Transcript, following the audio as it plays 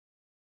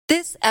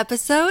This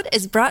episode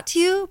is brought to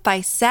you by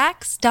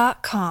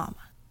Saks.com.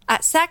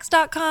 At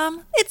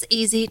Saks.com, it's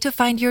easy to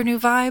find your new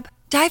vibe.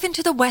 Dive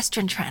into the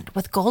Western trend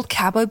with gold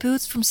cowboy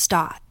boots from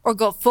Staud, or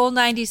go full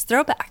 90s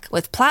throwback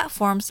with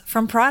platforms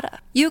from Prada.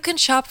 You can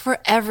shop for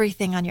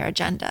everything on your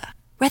agenda,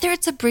 whether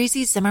it's a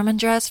breezy Zimmermann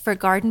dress for a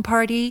garden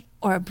party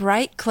or a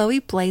bright Chloe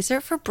blazer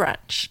for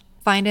brunch.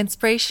 Find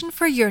inspiration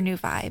for your new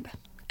vibe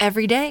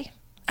every day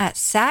at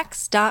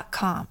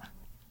Saks.com.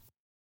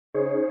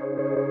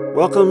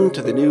 Welcome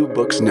to the New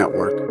Books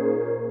Network.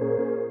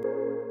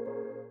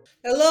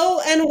 Hello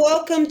and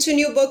welcome to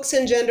New Books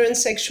in Gender and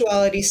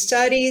Sexuality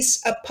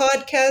Studies, a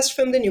podcast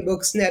from the New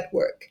Books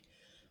Network.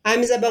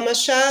 I'm Isabel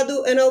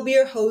Machado and I'll be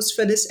your host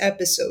for this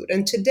episode.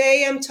 And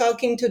today I'm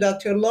talking to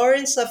Dr.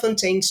 Lawrence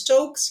LaFontaine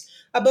Stokes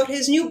about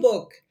his new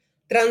book,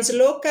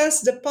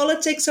 Translocas, The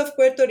Politics of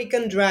Puerto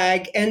Rican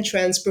Drag and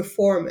Trans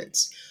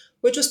Performance,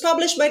 which was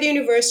published by the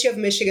University of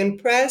Michigan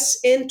Press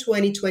in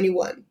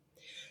 2021.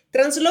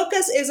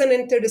 Translocas is an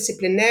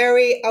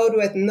interdisciplinary,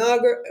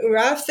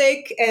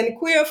 autoethnographic, and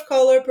queer of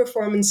color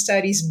performance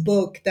studies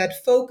book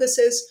that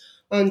focuses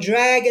on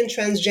drag and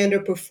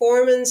transgender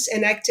performance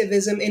and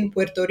activism in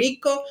Puerto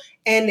Rico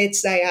and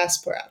its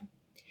diaspora.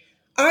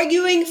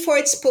 Arguing for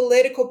its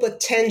political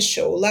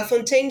potential,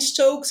 LaFontaine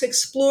Stokes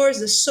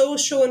explores the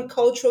social and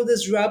cultural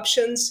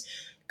disruptions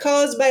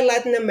caused by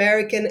Latin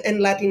American and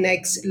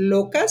Latinx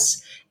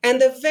locas and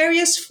the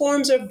various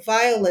forms of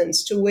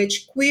violence to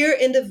which queer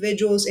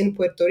individuals in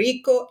Puerto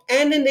Rico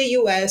and in the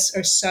U.S.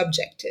 are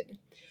subjected.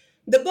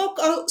 The book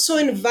also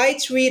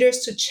invites readers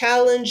to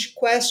challenge,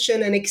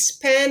 question, and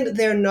expand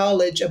their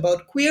knowledge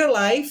about queer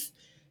life,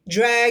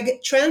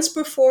 drag, trans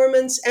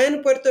performance,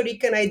 and Puerto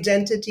Rican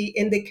identity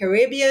in the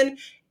Caribbean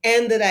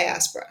and the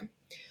diaspora.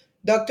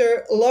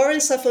 Dr.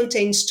 Lawrence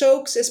LaFontaine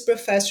Stokes is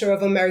professor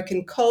of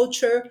American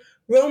culture,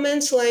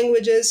 Romance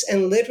languages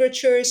and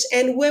literatures,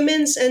 and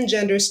women's and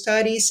gender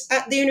studies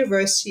at the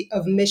University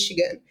of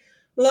Michigan.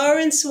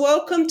 Lawrence,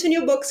 welcome to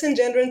New Books in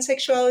Gender and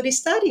Sexuality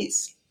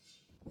Studies.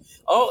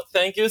 Oh,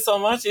 thank you so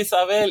much,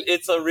 Isabel.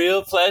 It's a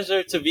real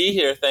pleasure to be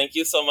here. Thank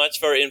you so much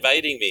for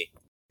inviting me.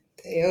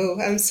 Oh,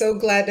 I'm so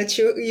glad that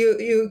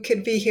you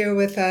could be here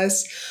with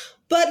us.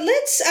 But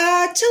let's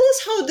tell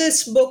us how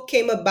this book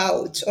came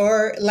about,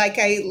 or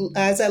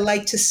as I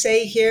like to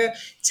say here,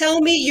 tell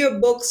me your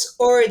book's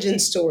origin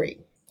story.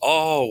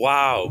 Oh,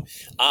 wow.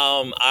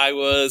 I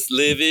was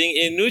living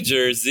in New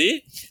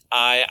Jersey.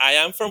 I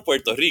am from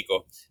Puerto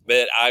Rico,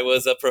 but I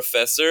was a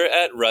professor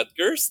at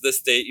Rutgers, the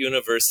State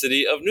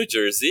University of New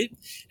Jersey,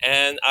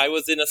 and I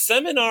was in a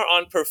seminar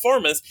on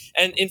performance.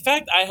 And in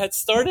fact, I had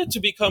started to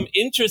become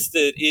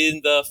interested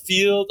in the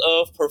field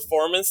of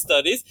performance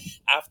studies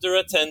after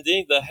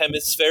attending the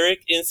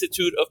Hemispheric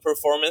Institute of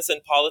Performance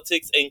and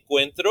Politics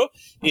Encuentro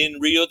in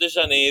Rio de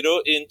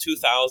Janeiro in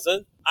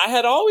 2000. I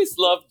had always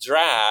loved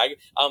drag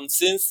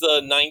since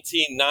the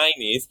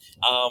 1990s,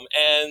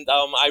 and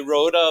I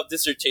wrote a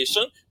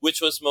dissertation which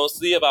was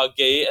mostly about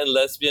gay and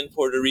lesbian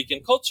Puerto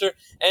Rican culture,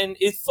 and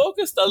it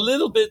focused a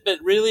little bit, but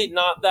really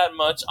not that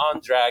much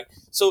on drag.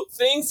 So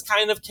things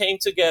kind of came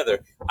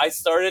together. I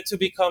started to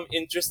become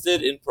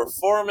interested in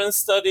performance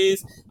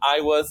studies.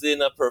 I was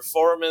in a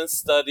performance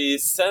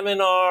studies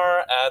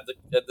seminar at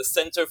the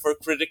Center for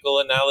Critical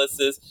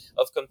Analysis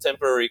of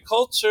Contemporary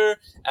Culture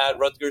at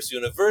Rutgers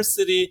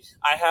University.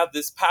 I had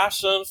this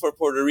passion for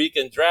Puerto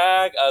Rican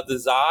drag, a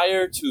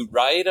desire to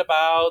write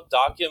about,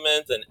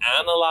 document, and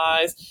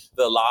analyze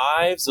the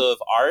lives of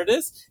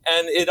artists,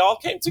 and it all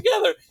came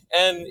together.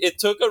 And it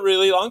took a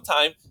really long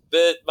time,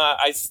 but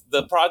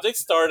the project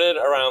started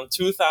around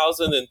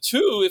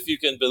 2002, if you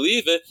can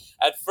believe it.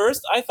 At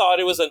first, I thought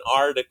it was an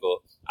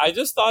article. I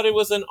just thought it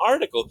was an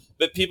article,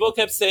 but people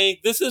kept saying,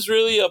 this is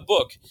really a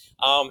book.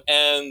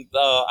 And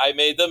I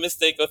made the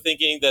mistake of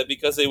thinking that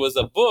because it was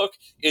a book,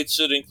 it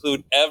should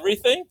include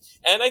everything.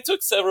 And I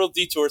took several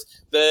detours,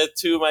 but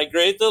to my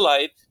great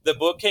delight, the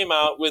book came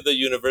out with the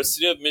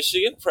University of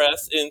Michigan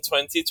Press in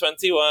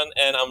 2021,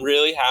 and I'm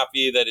really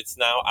happy that it's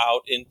now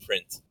out in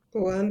print.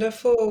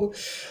 Wonderful.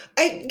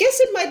 I guess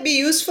it might be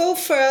useful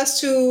for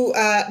us to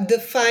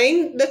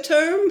define the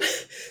term.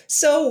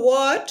 So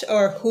what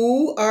or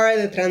who are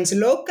the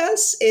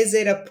translocas? Is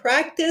it a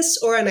practice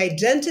or an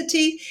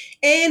identity?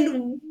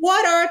 And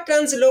what are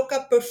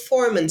transloca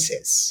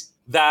performances?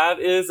 That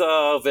is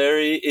a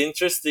very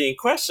interesting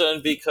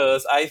question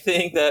because I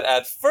think that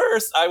at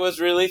first I was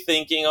really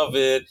thinking of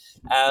it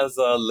as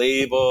a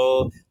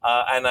label,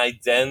 an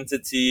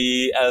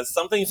identity, as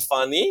something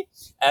funny,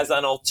 as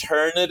an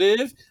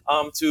alternative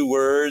to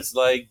words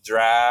like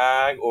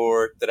drag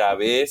or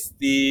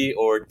travesti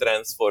or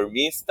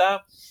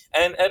transformista.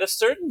 And at a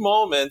certain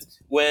moment,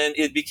 when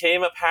it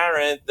became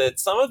apparent that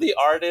some of the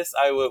artists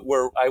I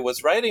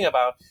was writing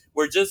about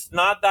were just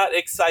not that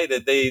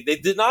excited, they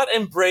did not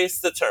embrace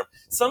the term.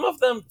 Some of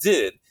them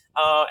did.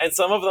 And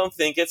some of them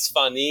think it's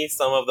funny.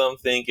 Some of them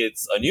think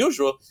it's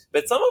unusual.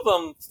 But some of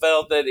them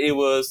felt that it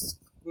was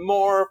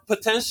more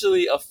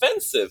potentially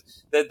offensive,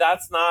 that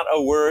that's not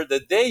a word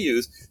that they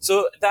use.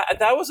 So that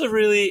was a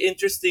really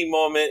interesting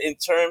moment in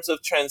terms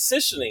of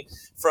transitioning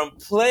from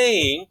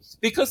playing,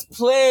 because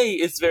play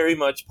is very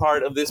much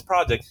part of this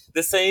project,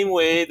 the same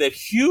way that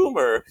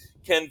humor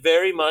can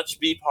very much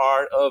be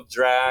part of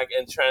drag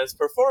and trans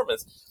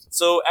performance.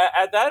 So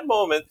at that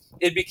moment,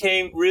 it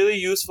became really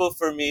useful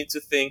for me to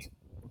think,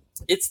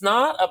 it's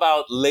not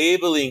about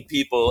labeling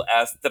people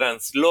as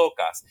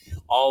translocas,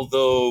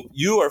 although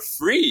you are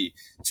free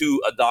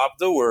to adopt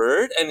the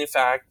word. And in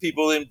fact,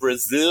 people in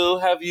Brazil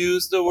have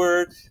used the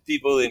word.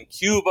 People in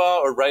Cuba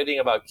or writing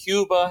about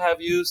Cuba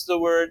have used the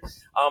word.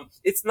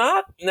 It's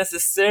not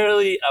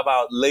necessarily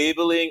about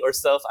labeling or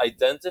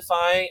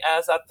self-identifying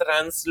as a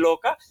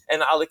transloca,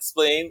 and I'll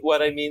explain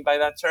what I mean by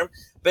that term.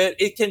 But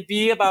it can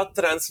be about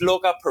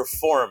transloca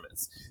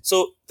performance.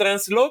 So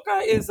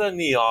transloca is a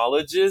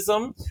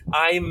neologism.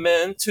 I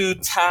meant to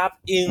tap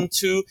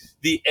into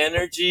the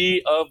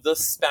energy of the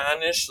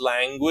Spanish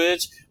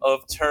language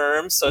of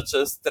terms such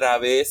as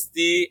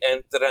travesti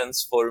and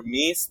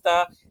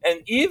transformista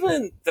and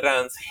even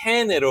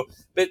transgénero,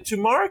 but to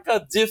mark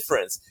a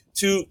difference,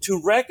 to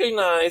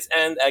recognize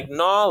and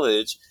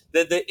acknowledge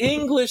that the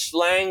English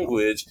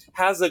language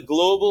has a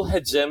global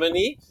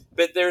hegemony,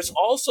 but there's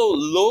also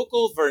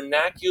local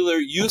vernacular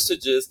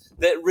usages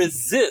that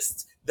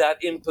resist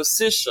that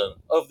imposition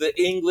of the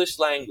English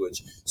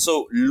language.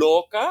 So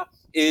loca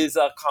is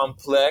a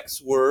complex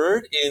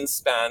word in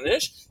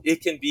Spanish.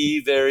 It can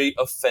be very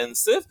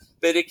offensive,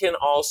 but it can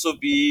also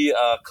be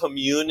a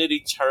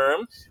community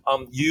term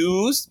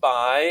used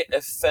by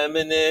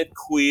effeminate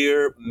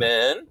queer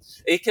men.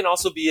 It can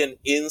also be an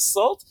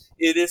insult.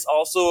 It is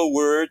also a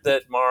word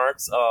that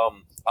marks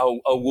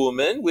a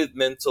woman with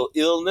mental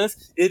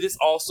illness. It is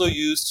also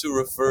used to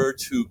refer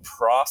to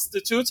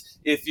prostitutes.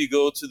 If you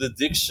go to the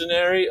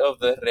dictionary of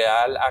the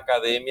Real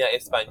Academia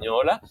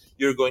Española,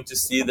 you're going to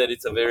see that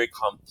it's a very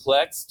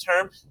complex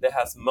term that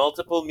has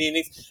multiple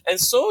meanings. And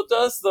so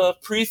does the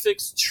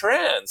prefix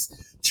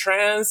trans.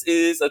 Trans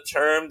is a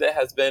term that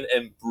has been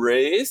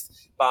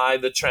embraced by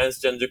the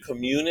transgender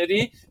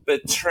community,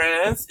 but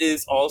trans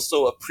is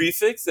also a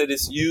prefix that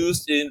is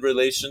used in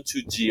relation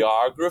to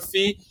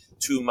geography,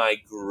 to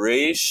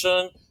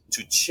migration,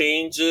 to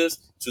changes,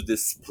 to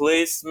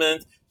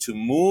displacement, to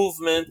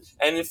movement.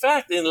 And in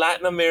fact, in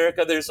Latin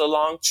America, there's a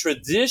long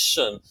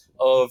tradition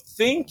of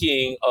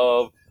thinking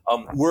of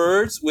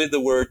words with the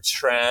word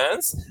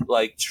trans,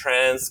 like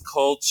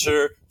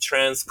transculture,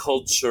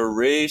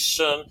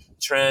 transculturation,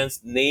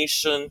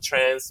 transnation,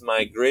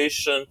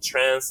 transmigration,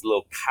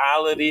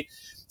 translocality.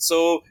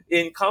 So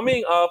in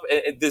coming up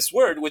this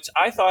word, which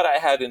I thought I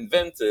had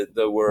invented,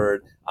 the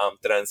word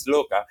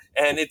transloca,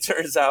 and it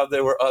turns out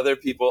there were other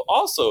people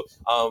also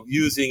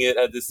using it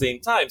at the same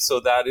time. So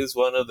that is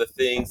one of the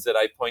things that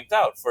I point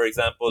out. For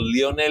example,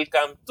 Lionel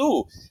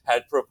Cantu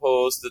had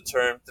proposed the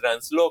term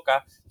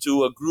transloca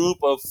to a group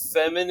of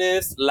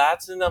feminist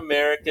Latin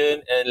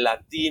American and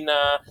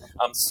Latina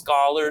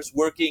scholars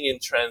working in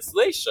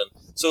translation.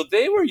 So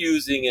they were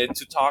using it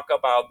to talk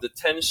about the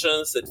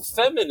tensions that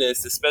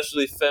feminists,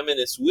 especially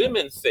feminist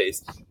women,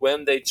 face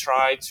when they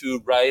try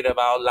to write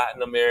about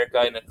Latin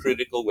America in a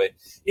critical way.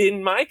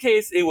 In my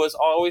case, it was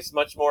always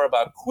much more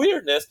about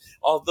queerness,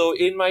 although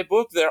in my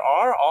book there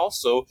are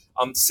also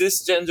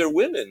cisgender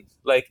women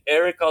like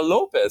Erica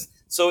Lopez.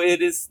 So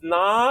it is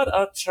not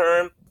a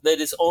term that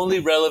is only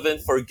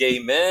relevant for gay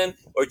men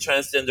or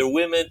transgender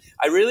women.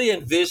 I really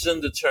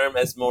envision the term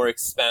as more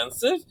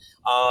expansive,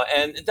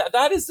 and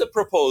that is the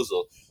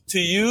proposal, to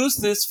use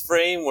this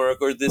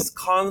framework or this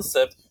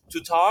concept to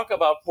talk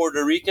about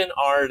Puerto Rican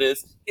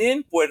artists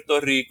in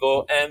Puerto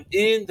Rico and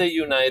in the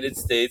United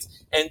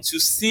States, and to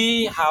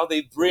see how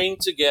they bring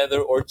together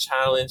or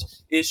challenge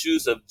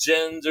issues of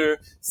gender,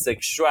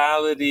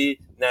 sexuality,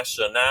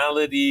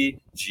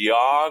 nationality,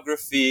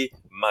 geography,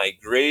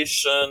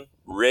 migration,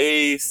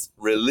 race,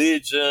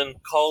 religion,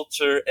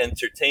 culture,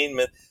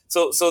 entertainment.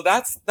 So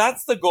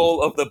that's the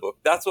goal of the book.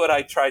 That's what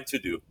I tried to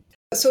do.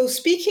 So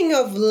speaking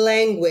of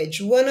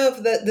language, one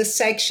of the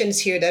sections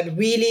here that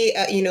really,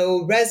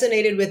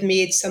 resonated with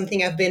me, it's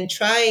something I've been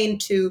trying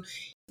to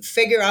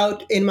figure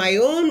out in my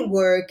own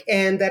work,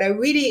 and that I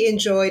really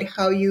enjoyed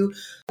how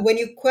when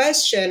you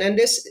question, and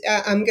this,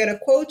 I'm going to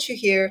quote you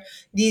here,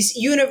 these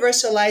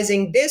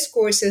universalizing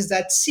discourses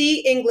that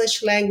see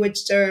English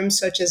language terms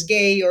such as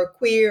gay or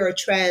queer or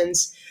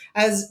trans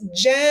as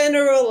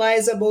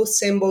generalizable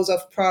symbols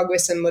of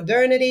progress and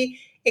modernity,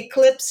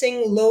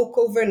 eclipsing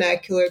local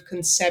vernacular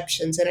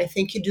conceptions. And I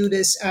think you do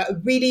this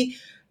really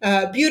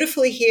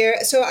beautifully here.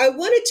 So I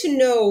wanted to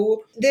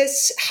know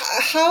this,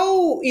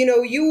 how,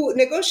 you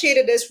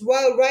negotiated this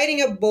while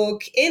writing a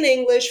book in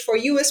English for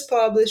US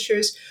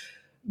publishers,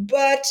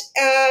 but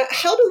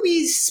how do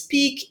we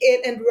speak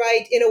it and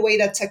write in a way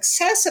that's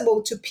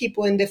accessible to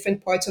people in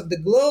different parts of the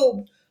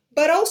globe,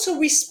 but also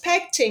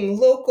respecting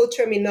local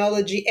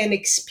terminology and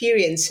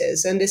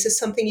experiences? And this is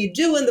something you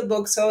do in the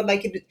book. So I'd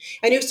like you to,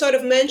 and you sort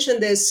of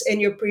mentioned this in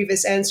your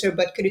previous answer,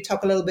 but could you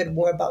talk a little bit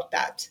more about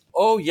that?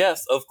 Oh,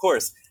 yes, of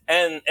course.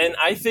 And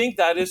I think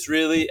that is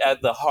really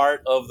at the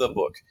heart of the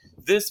book.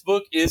 This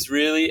book is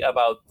really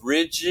about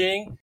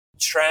bridging,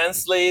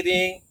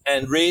 translating,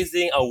 and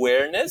raising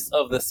awareness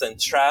of the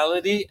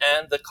centrality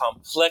and the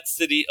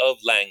complexity of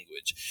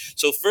language.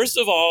 So first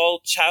of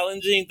all,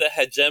 challenging the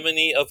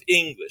hegemony of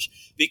English,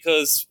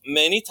 because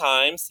many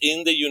times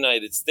in the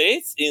United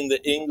States, in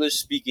the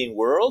English-speaking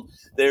world,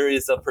 there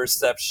is a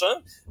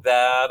perception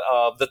that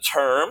the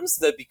terms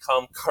that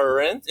become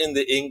current in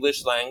the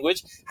English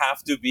language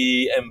have to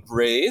be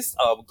embraced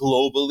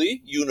globally,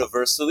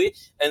 universally,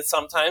 and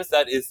sometimes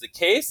that is the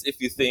case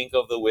if you think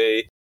of the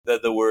way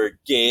that the word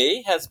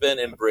gay has been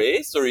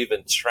embraced, or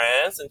even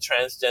trans and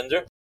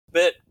transgender.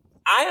 But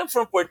I am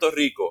from Puerto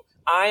Rico.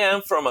 I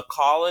am from a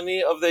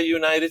colony of the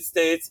United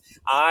States.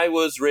 I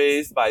was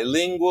raised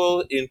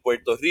bilingual in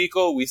Puerto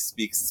Rico. We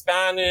speak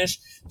Spanish.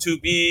 To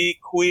be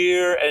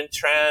queer and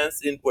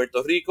trans in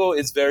Puerto Rico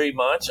is very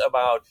much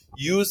about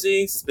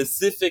using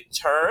specific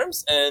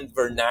terms and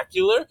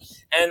vernacular.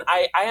 And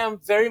I am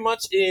very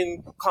much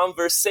in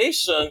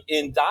conversation,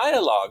 in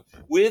dialogue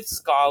with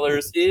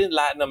scholars in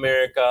Latin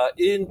America,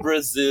 in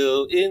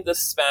Brazil, in the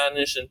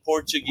Spanish and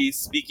Portuguese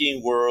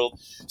speaking world.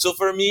 So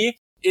for me,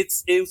 it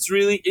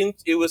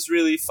was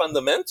really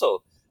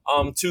fundamental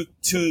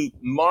to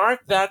mark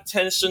that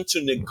tension, to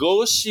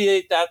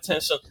negotiate that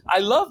tension. I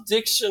love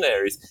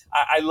dictionaries.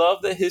 I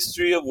love the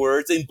history of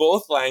words in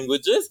both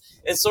languages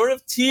and sort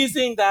of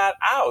teasing that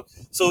out.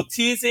 So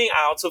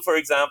for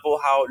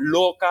example, how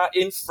loca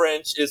in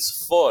French is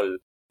folle.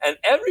 And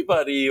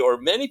everybody or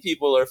many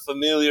people are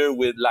familiar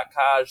with la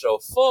cage aux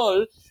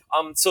folles.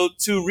 So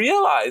to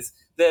realize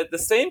that the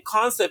same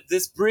concept,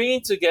 this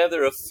bringing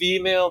together of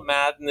female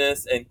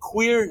madness and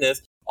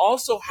queerness,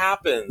 also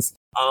happens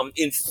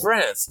in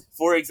France,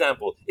 for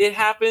example. It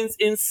happens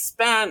in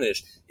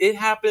Spanish. It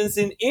happens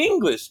in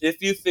English,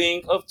 if you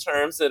think of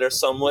terms that are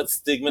somewhat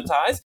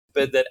stigmatized,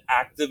 but that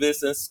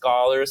activists and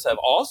scholars have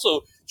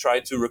also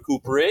tried to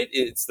recuperate.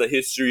 It's the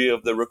history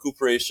of the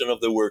recuperation of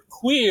the word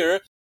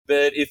queer.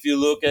 But if you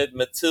look at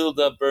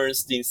Matilda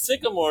Bernstein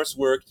Sycamore's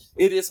work,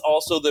 it is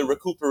also the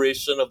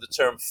recuperation of the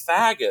term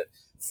faggot.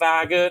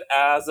 Faggot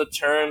as a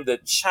term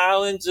that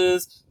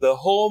challenges the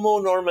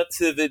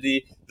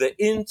homonormativity, the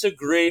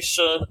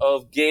integration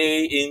of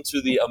gay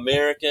into the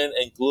American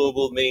and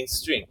global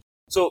mainstream.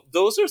 So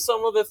those are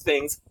some of the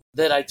things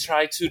that I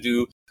try to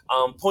do,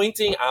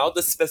 pointing out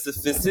the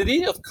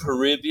specificity of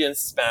Caribbean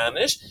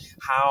Spanish,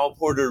 how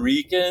Puerto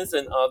Ricans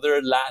and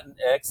other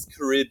Latinx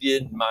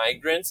Caribbean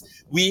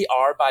migrants, we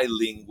are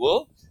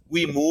bilingual.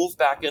 We move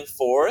back and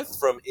forth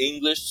from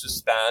English to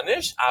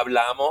Spanish.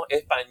 Hablamos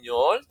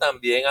español,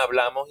 también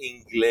hablamos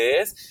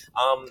inglés.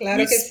 Claro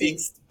we que speak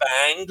sí.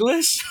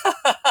 Spanglish.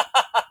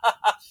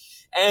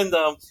 And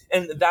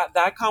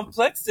that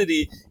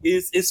complexity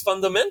is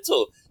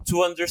fundamental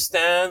to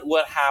understand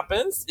what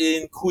happens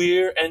in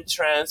queer and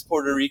trans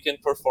Puerto Rican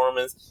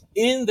performance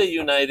in the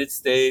United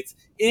States,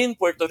 in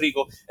Puerto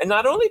Rico. And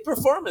not only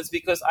performance,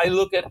 because I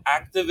look at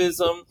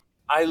activism,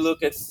 I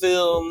look at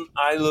film,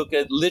 I look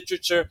at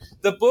literature.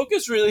 The book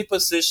is really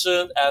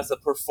positioned as a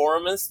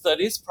performance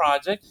studies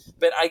project,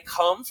 but I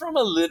come from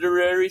a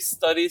literary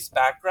studies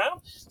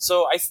background.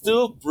 So I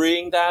still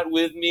bring that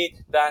with me,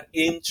 that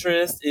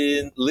interest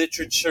in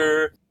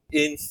literature,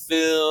 in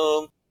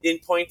film, in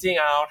pointing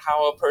out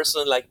how a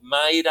person like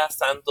Mayra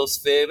Santos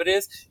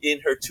Febres, in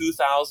her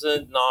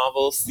 2000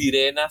 novel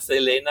Sirena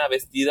Selena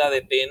Vestida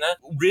de Pena,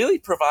 really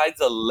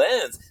provides a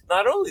lens.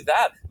 Not only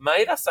that,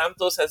 Mayra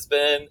Santos has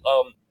been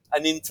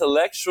an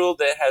intellectual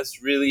that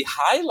has really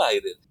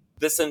highlighted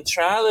the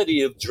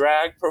centrality of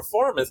drag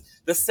performance,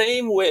 the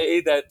same way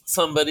that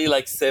somebody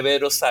like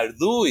Severo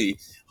Sarduy,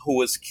 who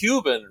was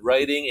Cuban,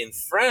 writing in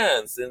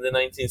France in the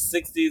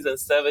 1960s and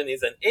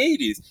 70s and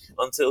 80s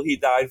until he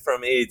died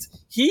from AIDS,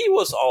 he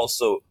was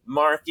also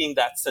marking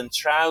that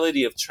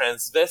centrality of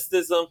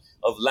transvestism,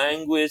 of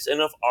language,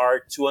 and of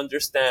art to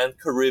understand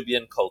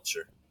Caribbean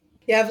culture.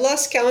 Yeah, I've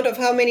lost count of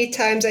how many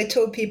times I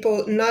told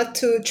people not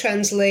to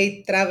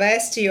translate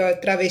travesti or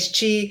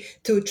travesti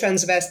to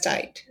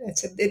transvestite.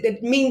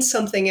 It means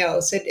something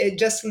else. It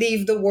just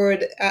leave the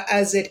word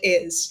as it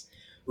is.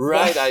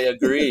 Right, I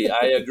agree.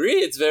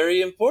 It's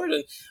very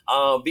important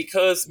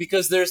because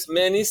there's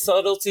many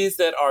subtleties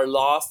that are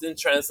lost in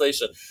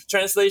translation.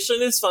 Translation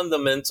is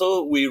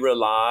fundamental. We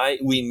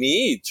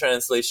need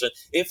translation.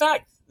 In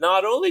fact,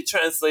 not only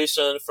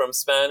translation from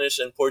Spanish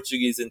and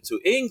Portuguese into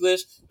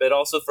English, but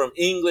also from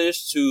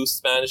English to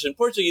Spanish and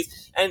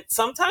Portuguese. And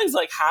sometimes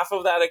like half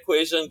of that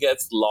equation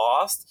gets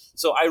lost.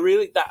 So I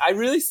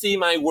really see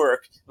my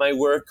work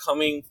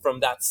coming from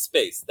that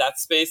space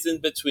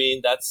in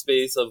between, that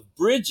space of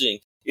bridging.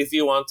 If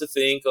you want to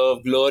think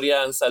of Gloria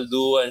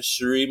Anzaldúa and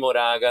Shri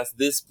Moragas,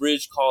 this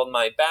bridge called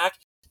My Back,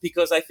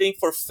 because I think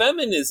for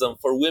feminism,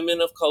 for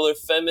women of color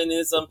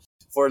feminism,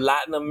 for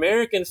Latin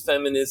American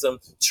feminism,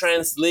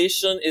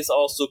 translation is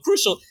also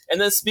crucial.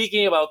 And then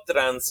speaking about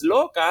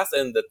translocas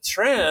and the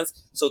trans,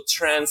 so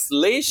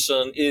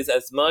translation is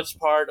as much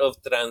part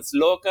of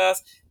translocas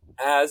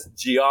as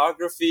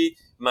geography,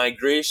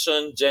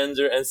 migration,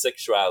 gender, and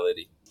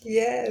sexuality.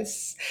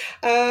 Yes.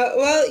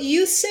 Well,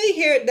 you say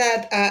here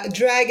that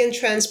drag and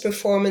trans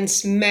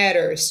performance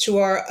matters to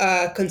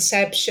our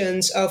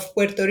conceptions of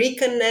Puerto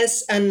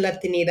Ricanness and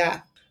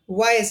Latinidad.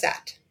 Why is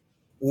that?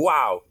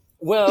 Wow.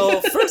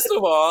 Well, first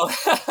of all,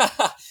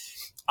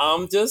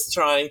 I'm just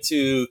trying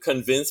to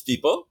convince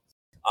people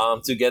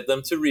to get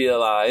them to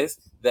realize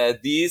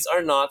that these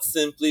are not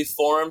simply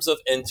forms of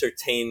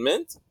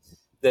entertainment,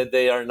 that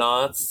they are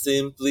not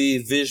simply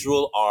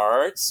visual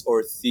arts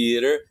or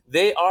theater.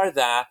 They are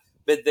that,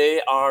 but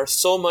they are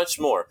so much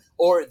more.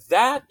 Or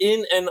that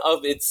in and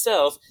of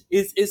itself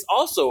is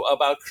also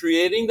about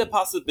creating the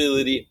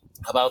possibility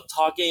about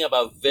talking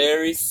about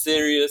very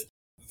serious,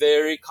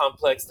 very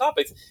complex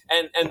topics.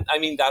 And I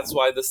mean, that's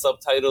why the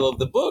subtitle of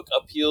the book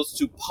appeals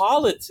to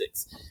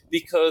politics,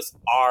 because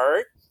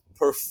art,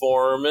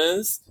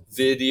 performance,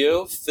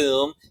 video,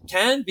 film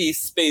can be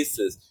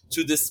spaces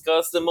to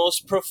discuss the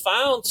most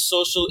profound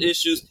social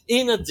issues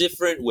in a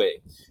different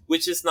way,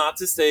 which is not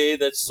to say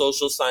that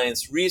social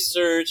science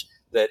research,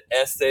 that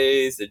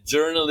essays, that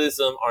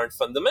journalism aren't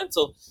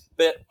fundamental,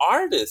 but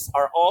artists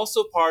are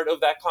also part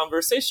of that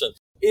conversation.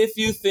 If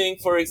you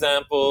think, for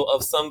example,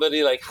 of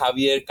somebody like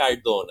Javier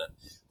Cardona,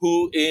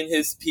 who in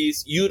his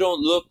piece, You Don't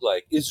Look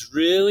Like, is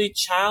really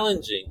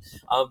challenging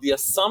the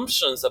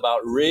assumptions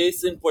about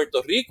race in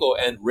Puerto Rico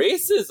and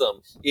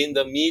racism in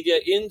the media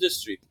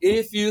industry.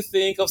 If you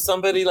think of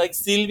somebody like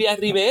Silvia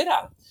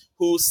Rivera,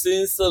 who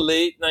since the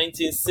late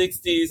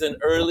 1960s and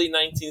early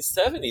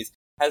 1970s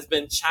has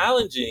been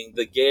challenging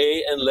the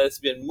gay and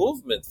lesbian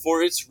movement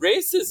for its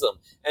racism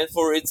and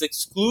for its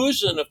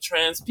exclusion of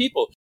trans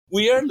people.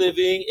 We are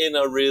living in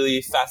a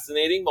really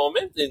fascinating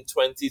moment in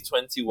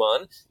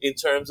 2021 in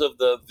terms of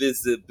the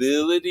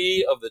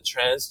visibility of the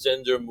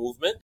transgender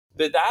movement.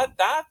 But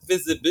that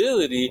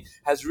visibility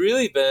has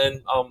really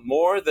been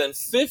more than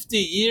 50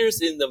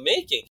 years in the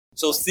making.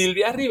 So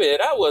Silvia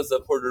Rivera was a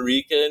Puerto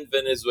Rican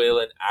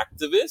Venezuelan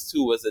activist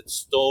who was at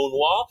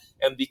Stonewall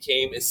and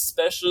became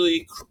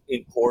especially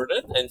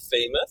important and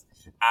famous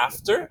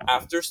after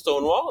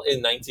Stonewall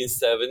in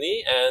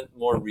 1970 and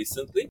more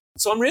recently.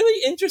 So I'm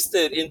really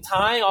interested in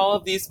tying all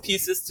of these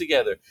pieces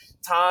together,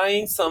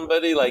 tying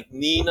somebody like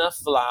Nina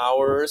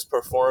Flowers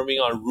performing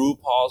on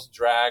RuPaul's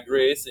Drag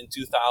Race in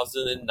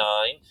 2009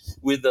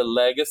 with the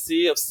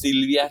legacy of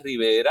Silvia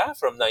Rivera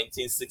from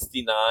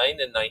 1969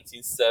 and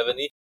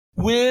 1970,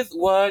 with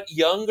what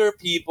younger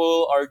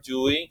people are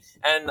doing,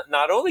 and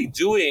not only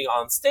doing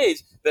on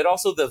stage, but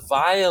also the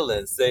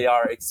violence they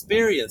are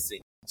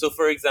experiencing. So,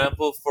 for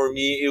example, for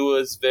me, it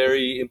was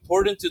very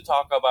important to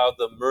talk about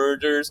the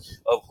murders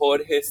of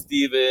Jorge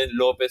Steven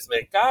Lopez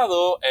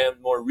Mercado and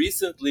more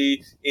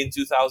recently in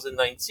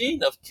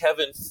 2019 of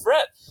Kevin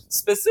Fred,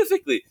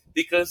 specifically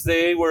because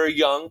they were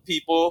young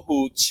people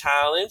who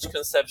challenged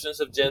conceptions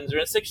of gender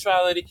and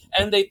sexuality,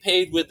 and they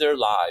paid with their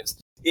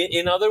lives.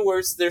 In other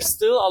words, there's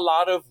still a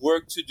lot of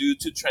work to do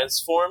to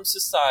transform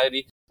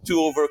society,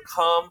 to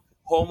overcome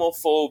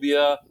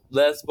homophobia,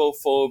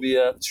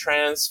 lesbophobia,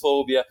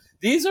 transphobia.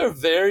 These are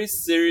very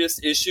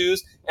serious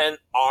issues, and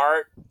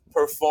art,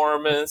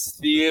 performance,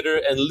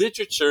 theater, and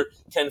literature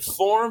can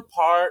form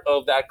part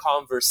of that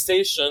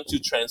conversation to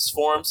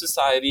transform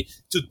society,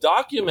 to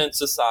document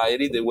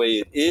society the way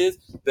it is,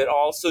 but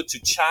also to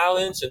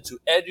challenge and to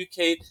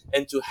educate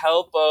and to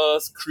help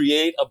us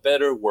create a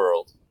better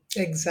world.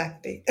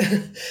 Exactly.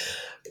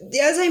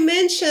 As I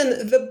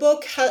mentioned, the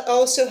book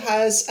also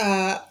has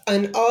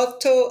an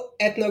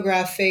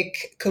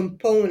auto-ethnographic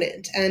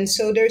component. And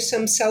so there's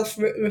some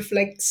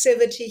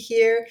self-reflexivity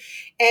here.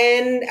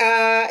 And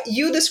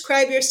you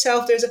describe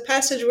yourself, there's a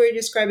passage where you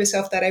describe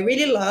yourself that I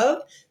really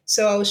love.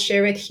 So I'll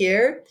share it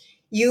here.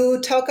 You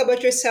talk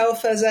about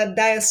yourself as a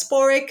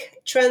diasporic,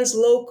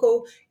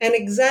 translocal, and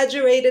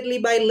exaggeratedly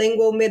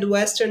bilingual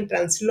Midwestern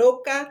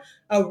transloca,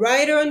 a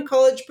writer and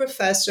college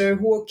professor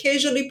who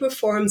occasionally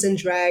performs in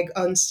drag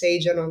on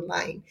stage and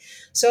online.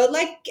 So I'd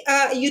like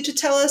you to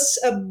tell us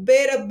a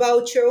bit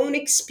about your own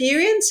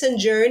experience and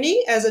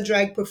journey as a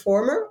drag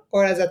performer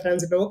or as a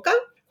transloca.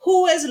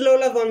 Who is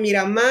Lola von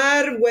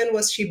Miramar? When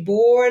was she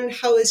born?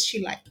 How is she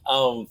like?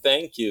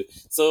 Thank you.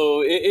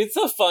 So it's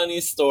a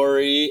funny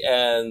story,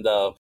 and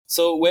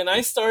so when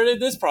I started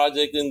this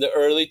project in the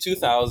early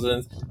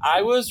 2000s,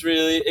 I was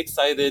really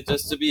excited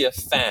just to be a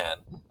fan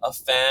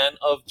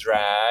of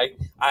drag.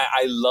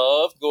 I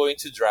loved going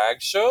to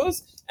drag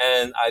shows,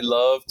 and I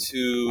love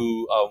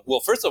to,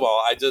 well, first of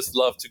all, I just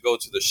love to go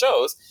to the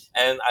shows.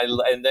 And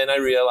then I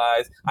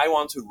realized I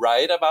want to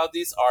write about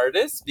these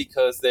artists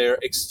because they're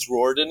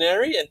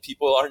extraordinary and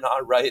people are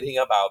not writing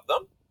about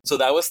them. So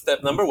that was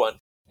step number one.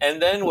 And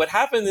then what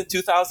happened in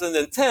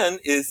 2010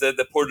 is that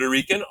the Puerto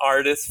Rican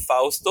artist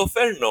Fausto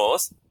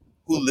Fernos,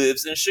 who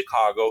lives in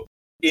Chicago,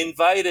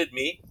 invited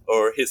me,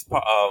 or his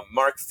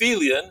Mark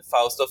Felion,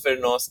 Fausto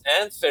Fernos,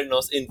 and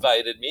Fernos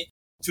invited me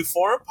to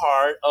form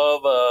part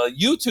of a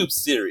YouTube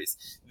series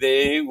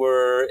they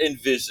were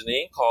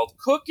envisioning called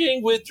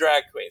Cooking with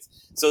Drag Queens.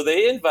 So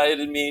they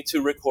invited me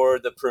to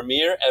record the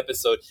premiere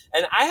episode.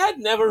 And I had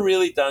never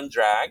really done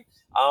drag,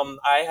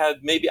 I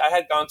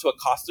had gone to a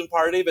costume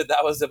party, but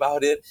that was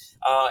about it.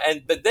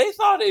 But they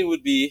thought it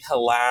would be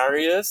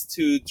hilarious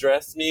to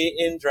dress me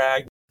in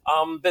drag.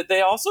 But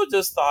they also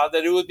just thought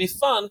that it would be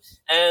fun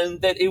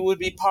and that it would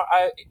be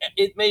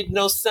it made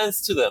no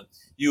sense to them.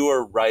 You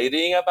are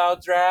writing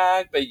about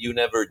drag, but you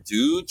never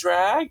do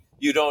drag.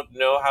 You don't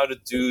know how to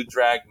do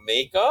drag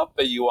makeup,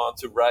 but you want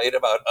to write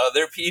about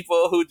other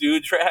people who do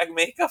drag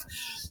makeup.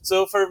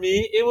 So for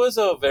me, it was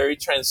a very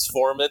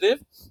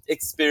transformative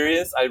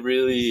experience. I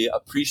really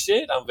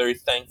appreciate. I'm very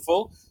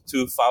thankful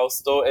to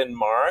Fausto and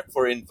Mark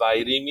for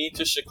inviting me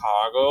to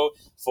Chicago,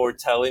 for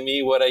telling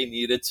me what I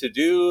needed to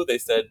do. They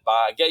said,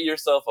 get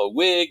yourself a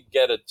wig,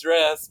 get a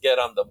dress, get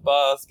on the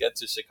bus, get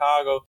to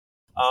Chicago.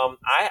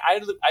 I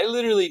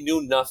literally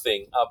knew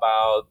nothing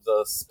about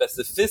the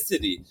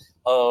specificity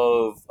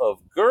of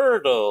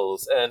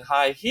girdles and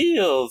high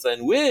heels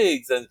and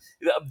wigs, and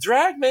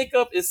drag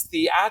makeup is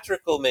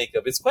theatrical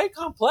makeup. It's quite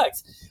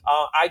complex.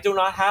 I do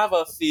not have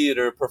a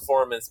theater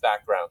performance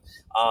background.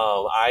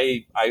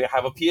 I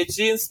have a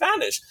PhD in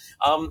Spanish.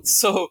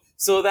 So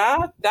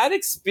that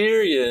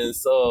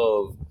experience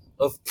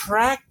of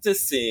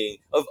practicing,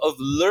 of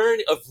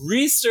learning, of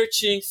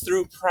researching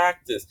through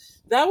practice,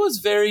 that was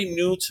very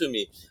new to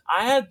me.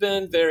 I had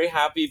been very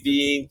happy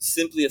being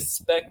simply a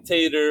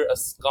spectator, a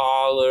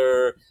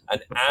scholar, an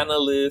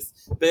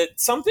analyst, but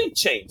something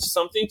changed.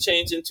 Something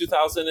changed in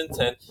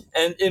 2010,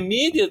 and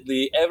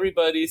immediately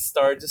everybody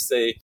started to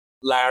say,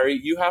 Larry,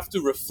 you have to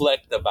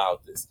reflect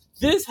about this.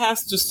 This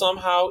has to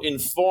somehow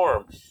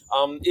inform.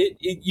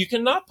 You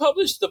cannot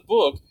publish the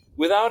book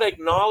without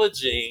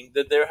acknowledging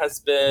that there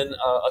has been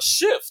a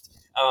shift.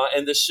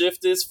 And the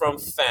shift is from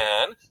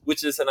fan,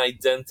 which is an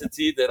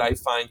identity that I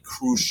find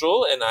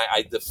crucial and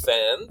I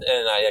defend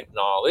and I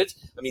acknowledge.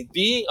 I mean,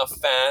 being a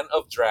fan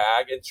of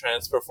drag and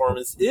trans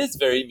performance is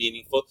very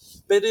meaningful,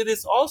 but it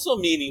is also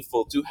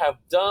meaningful to have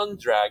done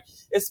drag,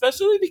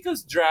 especially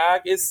because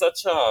drag is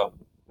such a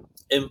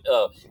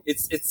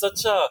it's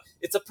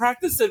a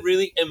practice that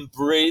really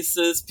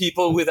embraces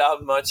people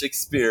without much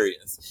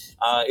experience.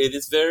 It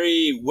is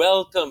very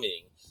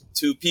welcoming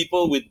to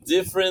people with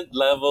different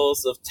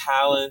levels of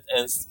talent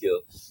and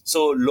skill.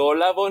 So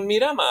Lola von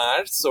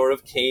Miramar sort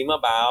of came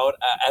about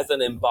as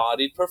an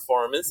embodied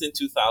performance in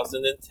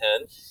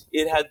 2010.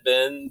 It had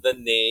been the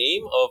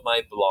name of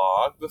my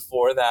blog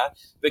before that,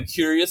 but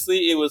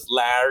curiously, it was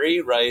Larry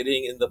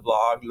writing in the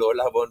blog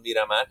Lola von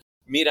Miramar.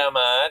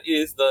 Miramar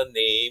is the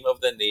name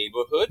of the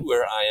neighborhood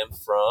where I am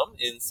from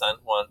in San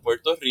Juan,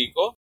 Puerto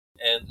Rico.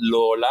 And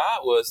Lola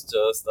was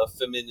just a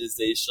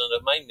feminization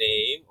of my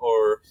name,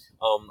 or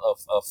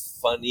a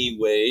funny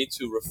way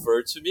to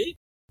refer to me.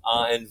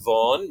 And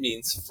von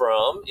means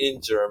from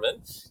in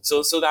German.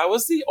 So that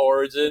was the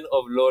origin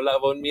of Lola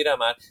von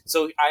Miramar.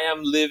 So I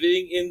am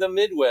living in the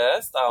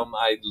Midwest.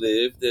 I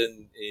lived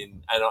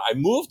I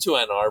moved to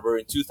Ann Arbor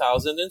in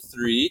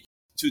 2003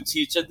 to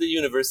teach at the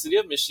University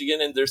of Michigan,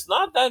 and there's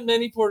not that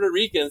many Puerto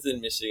Ricans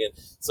in Michigan.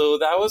 So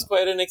that was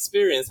quite an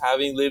experience,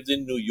 having lived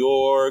in New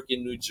York,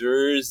 in New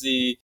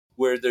Jersey,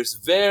 where there's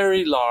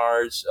very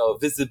large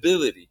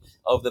visibility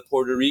of the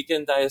Puerto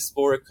Rican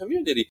diasporic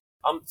community.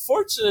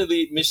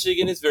 Fortunately,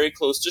 Michigan is very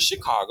close to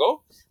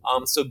Chicago.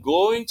 So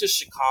going to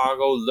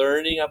Chicago,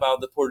 learning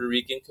about the Puerto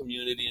Rican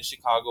community in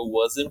Chicago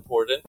was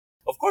important.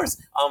 Of course,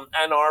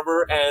 Ann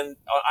Arbor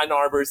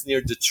is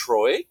near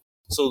Detroit.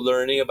 So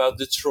learning about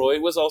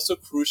Detroit was also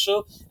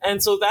crucial.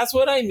 And so that's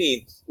what I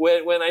mean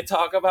when I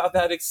talk about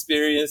that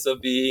experience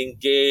of being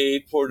gay,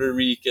 Puerto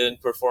Rican,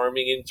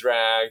 performing in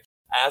drag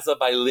as a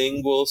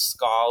bilingual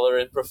scholar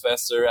and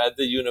professor at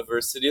the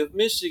University of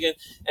Michigan,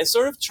 and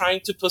sort of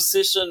trying to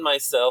position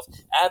myself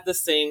at the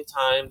same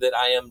time that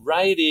I am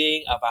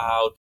writing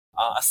about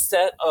a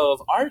set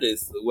of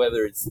artists,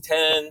 whether it's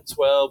 10,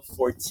 12,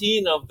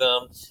 14 of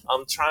them.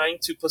 I'm trying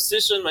to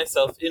position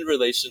myself in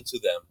relation to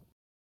them.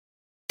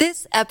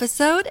 This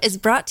episode is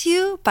brought to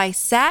you by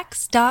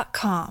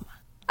Saks.com.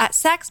 At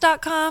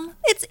Saks.com,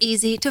 it's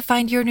easy to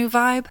find your new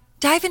vibe.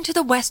 Dive into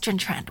the Western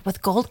trend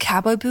with gold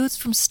cowboy boots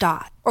from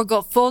Stott, or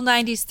go full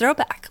 90s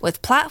throwback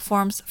with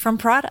platforms from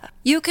Prada.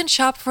 You can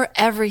shop for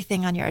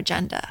everything on your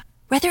agenda,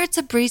 whether it's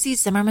a breezy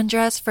Zimmermann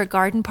dress for a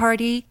garden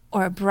party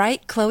or a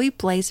bright Chloe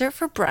blazer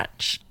for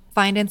brunch.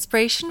 Find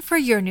inspiration for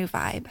your new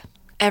vibe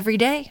every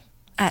day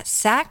at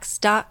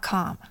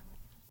Saks.com.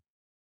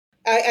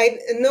 I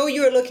know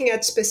you're looking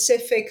at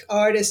specific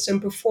artists and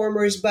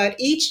performers, but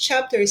each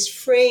chapter is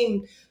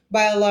framed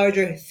by a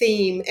larger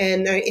theme.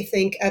 And I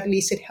think at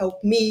least it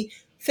helped me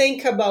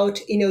think about,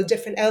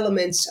 different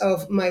elements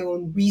of my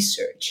own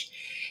research.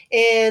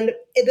 And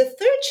in the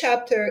third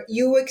chapter,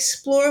 you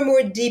explore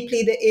more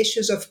deeply the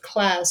issues of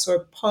class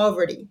or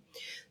poverty.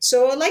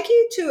 So I'd like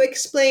you to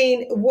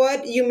explain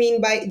what you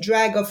mean by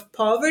drag of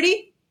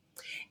poverty.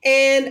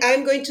 And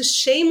I'm going to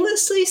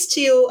shamelessly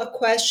steal a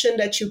question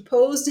that you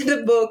posed in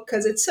the book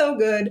because it's so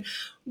good.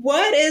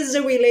 What is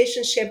the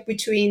relationship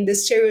between the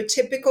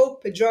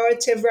stereotypical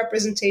pejorative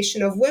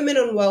representation of women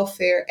on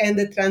welfare and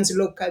the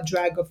transloca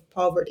drag of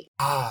poverty?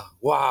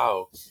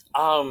 Wow.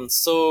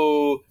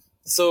 So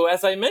So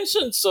as I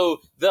mentioned,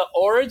 so the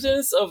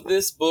origins of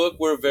this book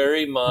were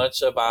very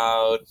much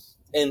about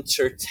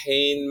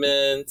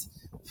entertainment,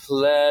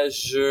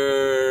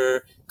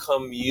 pleasure,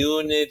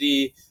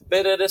 community.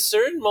 But at a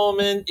certain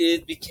moment,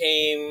 it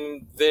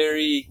became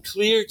very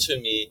clear to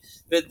me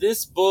that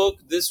this book,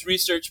 this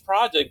research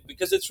project,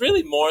 because it's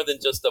really more than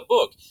just a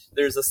book,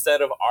 there's a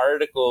set of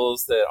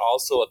articles that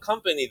also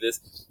accompany this.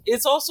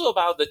 It's also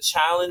about the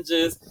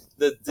challenges,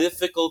 the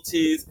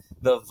difficulties,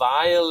 the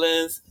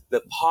violence,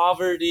 the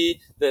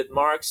poverty that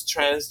marks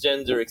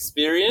transgender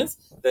experience,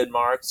 that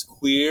marks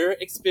queer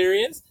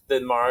experience,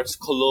 that marks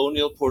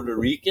colonial Puerto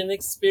Rican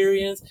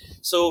experience.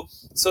 So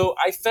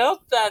I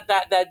felt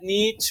that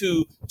need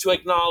to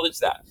acknowledge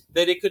that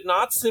it could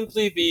not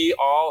simply be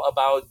all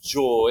about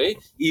joy,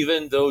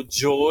 even though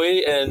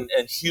joy and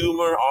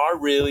humor are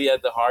really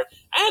at the heart.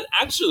 And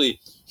actually,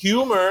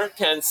 humor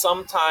can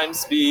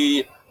sometimes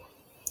be,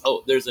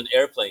 oh, there's an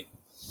airplane.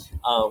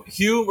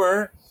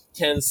 Humor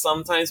can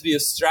sometimes be a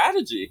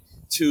strategy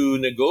to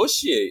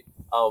negotiate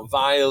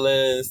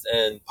violence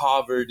and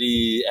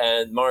poverty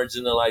and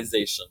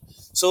marginalization.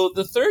 So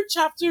the third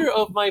chapter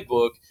of my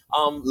book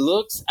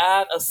looks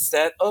at a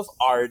set of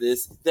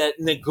artists that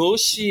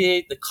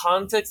negotiate the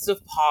context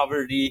of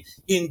poverty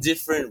in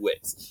different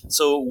ways.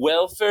 So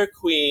Welfare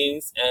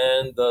Queens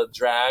and the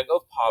Drag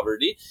of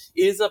Poverty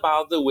is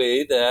about the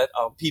way that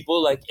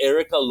people like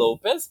Erica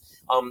Lopez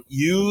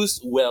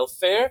used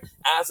welfare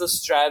as a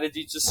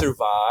strategy to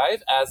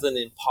survive as an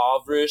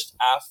impoverished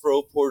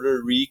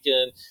Afro-Puerto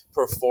Rican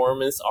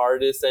performance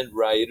artist and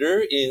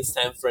writer in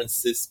San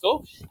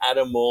Francisco at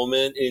a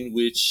moment in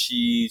which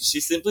she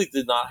simply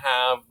did not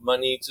have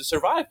money to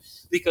survive,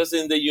 because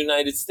in the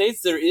United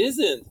States there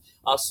isn't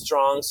a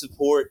strong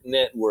support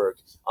network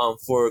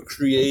for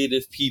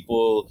creative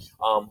people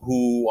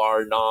who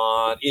are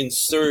not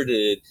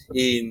inserted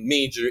in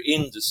major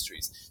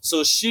industries.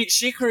 So she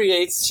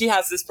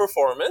has this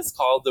performance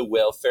called The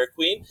Welfare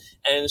Queen,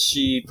 and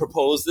she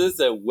proposes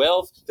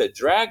that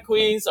drag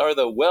queens are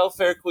the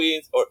welfare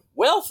queens, or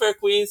welfare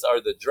queens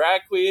are the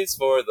drag queens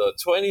for the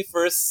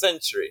 21st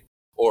century,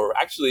 or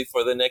actually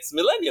for the next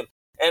millennium.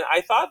 And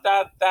I thought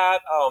that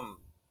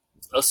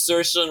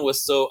assertion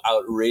was so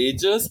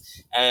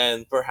outrageous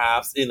and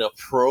perhaps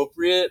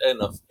inappropriate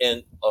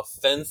and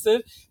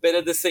offensive, but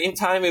at the same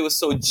time it was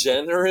so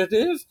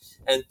generative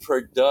and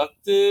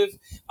productive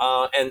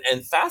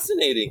and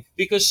fascinating,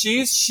 because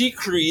she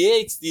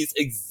creates these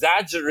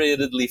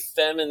exaggeratedly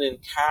feminine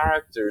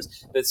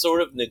characters that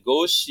sort of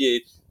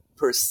negotiate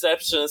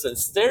perceptions and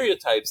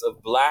stereotypes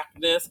of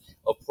Blackness,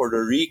 of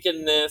Puerto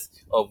Ricanness,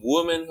 of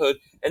womanhood.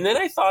 And then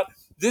I thought,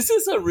 this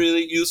is a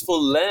really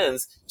useful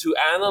lens to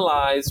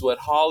analyze what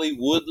Holly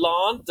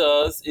Woodlawn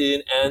does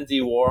in Andy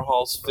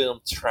Warhol's film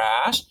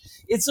Trash.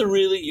 It's a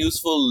really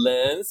useful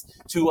lens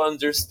to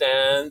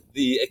understand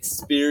the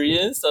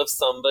experience of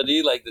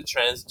somebody like the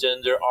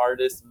transgender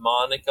artist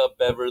Monica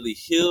Beverly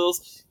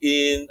Hills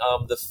in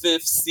the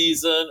 5th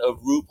season of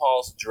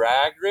RuPaul's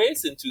Drag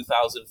Race in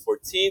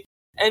 2014.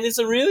 And it's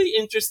a really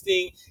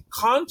interesting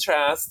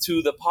contrast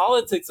to the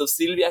politics of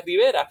Sylvia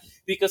Rivera,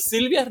 because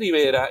Sylvia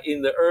Rivera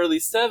in the early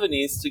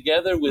 70s,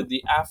 together with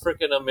the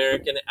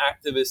African-American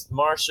activist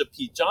Marsha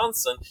P.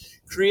 Johnson,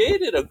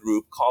 created a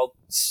group called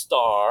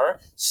STAR,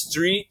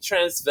 Street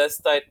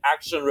Transvestite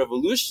Action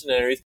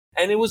Revolutionaries.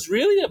 And it was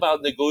really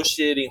about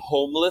negotiating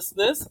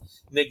homelessness,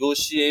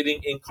 negotiating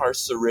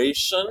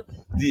incarceration,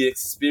 the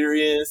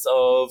experience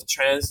of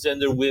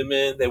transgender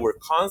women that were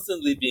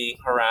constantly being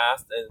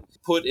harassed and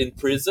put in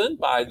prison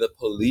by the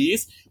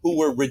police, who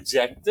were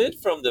rejected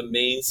from the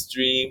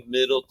mainstream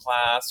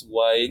middle-class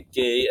white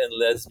gay and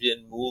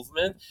lesbian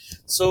movement.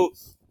 So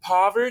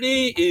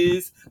poverty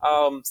is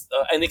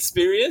an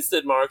experience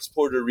that marks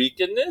Puerto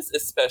Ricanness,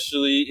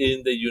 especially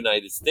in the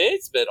United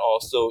States, but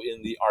also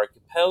in the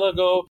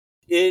archipelago.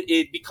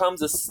 It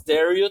becomes a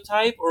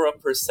stereotype or a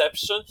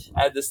perception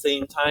at the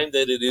same time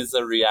that it is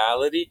a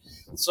reality.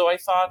 So I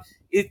thought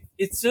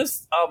it's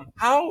just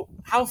how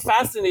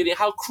fascinating,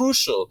 how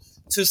crucial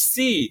to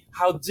see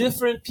how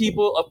different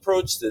people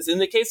approach this. In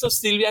the case of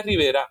Sylvia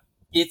Rivera,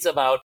 it's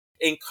about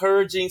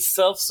encouraging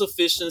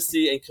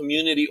self-sufficiency and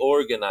community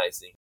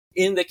organizing.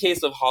 In the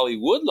case of Holly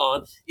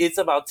Woodlawn, it's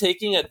about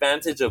taking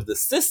advantage of the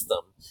system.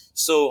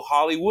 So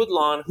Holly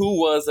Woodlawn, who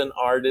was an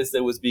artist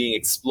that was being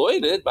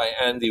exploited by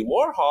Andy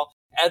Warhol,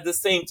 at the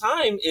same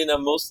time, in a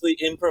mostly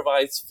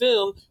improvised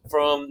film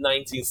from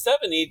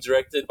 1970,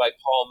 directed by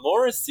Paul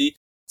Morrissey.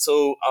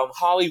 So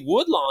Holly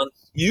Woodlawn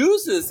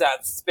uses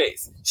that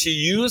space. She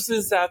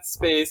uses that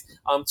space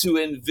to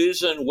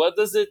envision what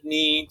does it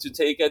mean to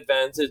take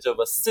advantage of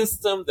a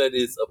system that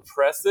is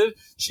oppressive.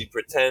 She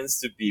pretends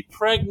to be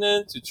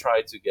pregnant to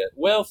try to get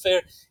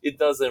welfare. It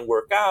doesn't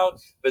work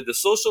out, but the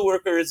social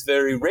worker is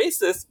very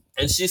racist,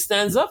 and she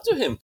stands up to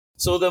him.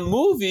 So the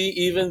movie,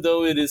 even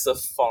though it is a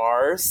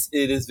farce,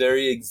 it is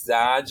very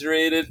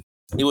exaggerated.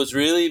 It was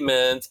really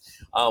meant,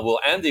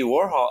 Andy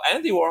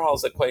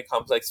Warhol's a quite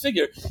complex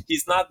figure.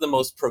 He's not the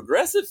most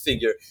progressive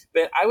figure,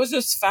 but I was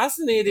just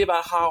fascinated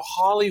about how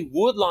Holly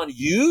Woodlawn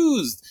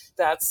used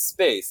that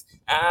space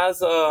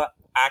as a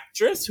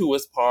actress who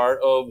was part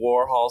of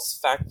Warhol's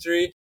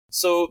factory.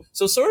 So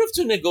sort of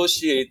to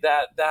negotiate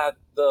that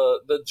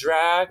the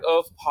drag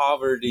of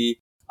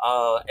poverty,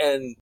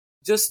 and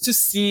just to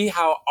see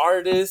how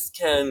artists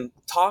can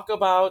talk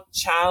about,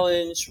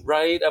 challenge,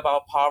 write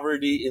about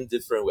poverty in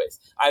different ways.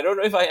 I don't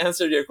know if I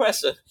answered your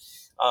question.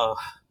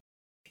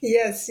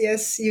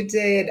 Yes, you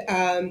did.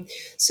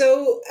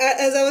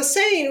 As I was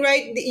saying,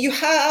 right, you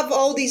have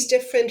all these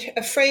different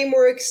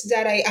frameworks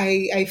that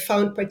I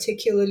found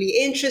particularly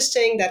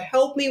interesting that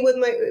helped me with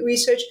my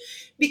research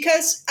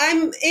because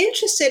I'm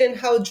interested in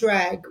how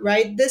drag,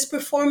 right, this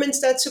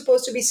performance that's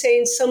supposed to be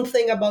saying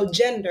something about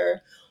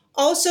gender,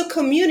 also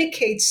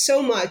communicates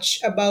so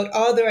much about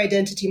other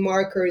identity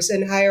markers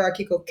and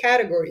hierarchical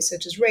categories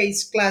such as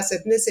race, class,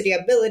 ethnicity,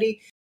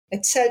 ability,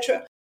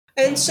 etc.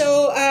 And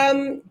so,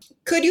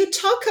 could you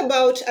talk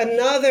about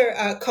another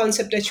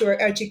concept that you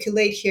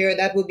articulate here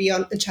that will be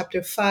on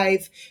chapter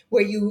 5,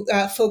 where you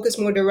focus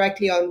more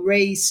directly on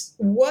race?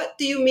 What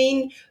do you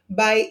mean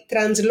by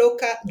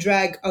transloca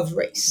drag of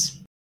race?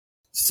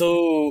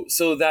 So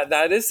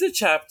that is a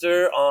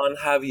chapter on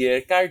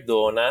Javier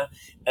Cardona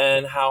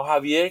and how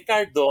Javier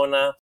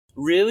Cardona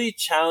really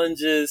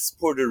challenges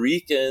Puerto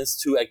Ricans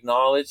to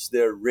acknowledge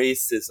their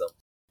racism.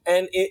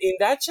 And in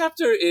that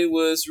chapter, it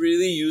was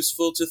really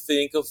useful to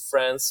think of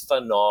Frantz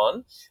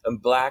Fanon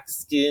and black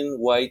skin,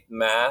 white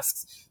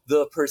masks,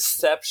 the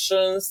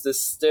perceptions, the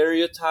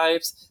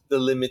stereotypes, the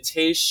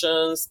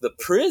limitations, the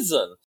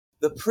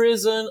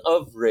prison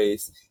of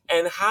race,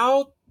 and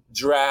how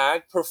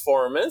drag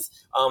performance,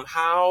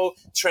 how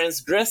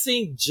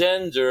transgressing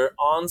gender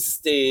on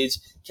stage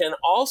can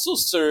also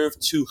serve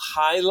to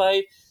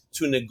highlight,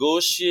 to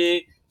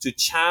negotiate, to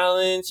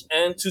challenge,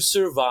 and to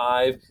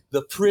survive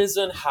the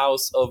prison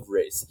house of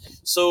race.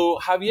 So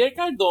Javier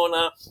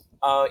Cardona,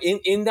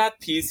 in that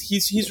piece,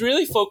 he's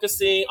really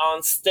focusing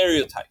on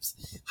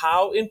stereotypes.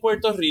 How in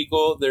Puerto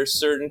Rico there's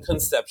certain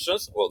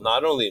conceptions, well,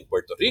 not only in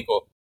Puerto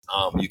Rico,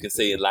 you can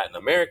say in Latin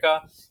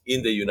America,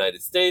 in the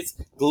United States,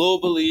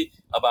 globally,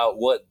 about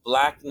what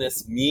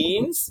blackness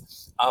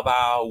means,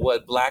 about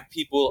what black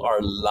people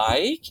are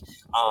like,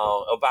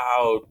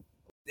 about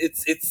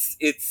it's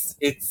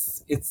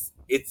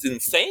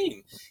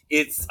insane.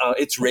 It's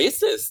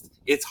racist.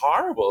 It's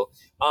horrible.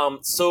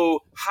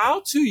 So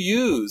how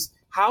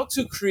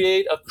to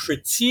create a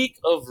critique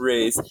of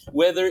race,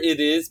 whether it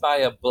is by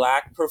a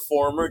black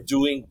performer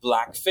doing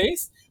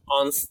blackface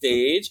on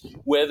stage,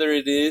 whether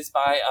it is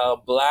by a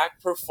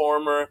black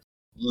performer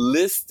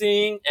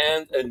listing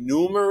and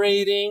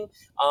enumerating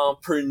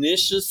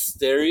pernicious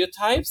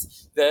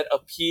stereotypes that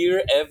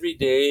appear every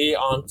day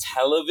on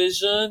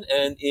television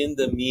and in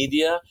the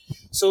media.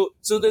 So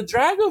the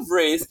drag of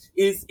race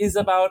is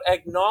about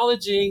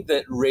acknowledging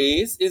that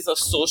race is a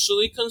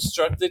socially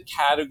constructed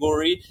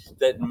category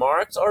that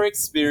marks our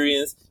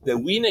experience, that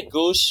we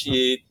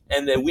negotiate,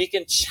 and that we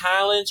can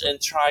challenge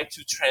and try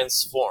to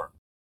transform.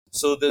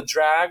 So the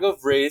drag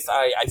of race,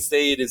 I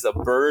say it is a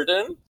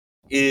burden.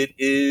 It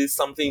is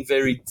something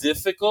very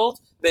difficult,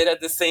 but at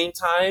the same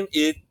time,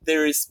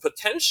 there is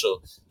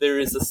potential. There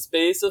is a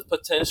space of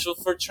potential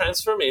for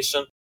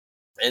transformation.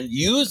 And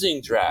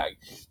using drag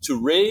to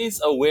raise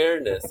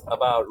awareness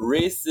about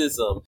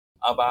racism,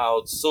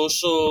 about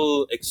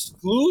social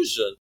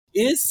exclusion,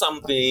 is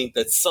something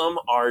that some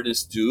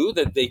artists do,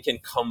 that they can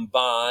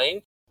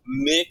combine,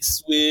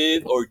 mix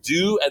with, or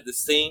do at the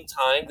same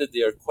time that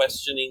they are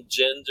questioning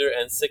gender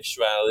and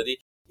sexuality.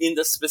 In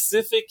the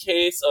specific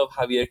case of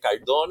Javier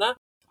Cardona,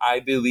 I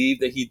believe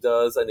that he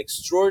does an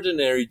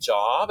extraordinary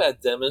job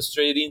at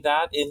demonstrating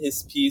that in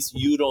his piece,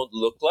 You Don't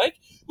Look Like,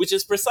 which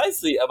is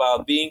precisely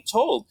about being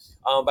told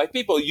by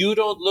people, you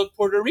don't look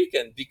Puerto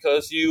Rican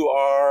because you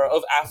are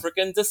of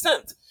African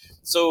descent.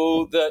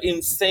 So the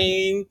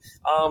insane,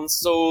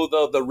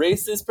 the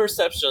racist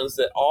perceptions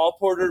that all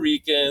Puerto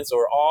Ricans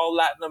or all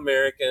Latin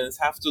Americans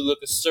have to look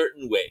a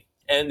certain way.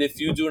 And if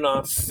you do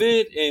not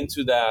fit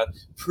into that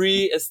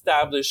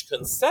pre-established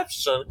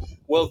conception,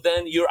 well,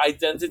 then your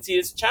identity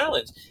is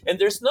challenged. And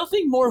there's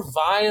nothing more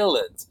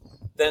violent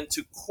than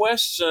to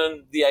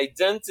question the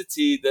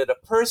identity that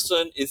a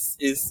person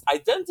is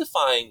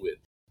identifying with.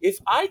 If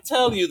I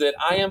tell you that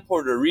I am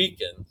Puerto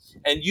Rican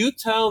and you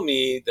tell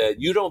me that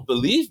you don't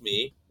believe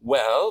me,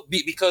 well,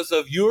 because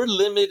of your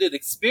limited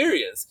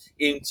experience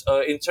in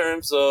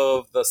terms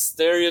of the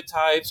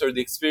stereotypes or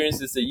the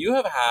experiences that you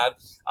have had,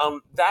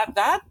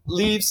 that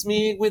leaves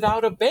me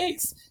without a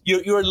base.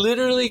 You're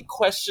literally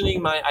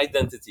questioning my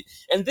identity.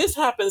 And this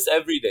happens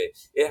every day.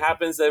 It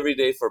happens every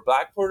day for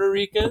Black Puerto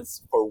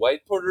Ricans, for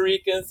white Puerto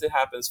Ricans. It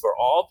happens for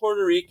all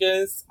Puerto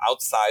Ricans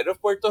outside of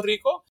Puerto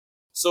Rico.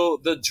 So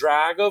the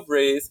drag of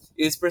race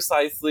is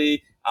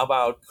precisely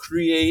about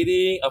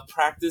creating a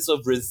practice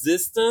of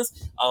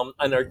resistance,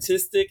 an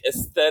artistic,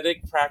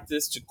 aesthetic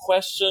practice to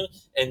question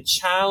and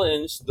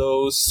challenge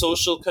those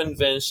social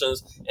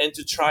conventions and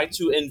to try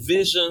to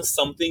envision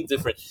something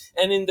different.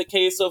 And in the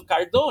case of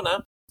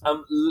Cardona,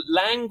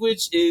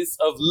 language is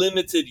of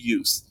limited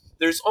use.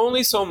 There's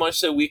only so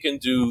much that we can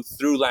do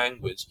through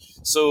language.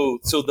 So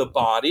the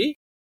body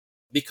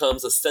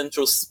becomes a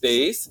central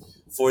space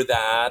for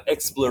that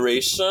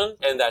exploration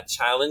and that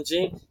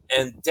challenging,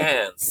 and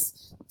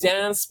dance.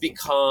 Dance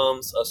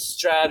becomes a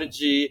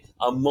strategy,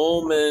 a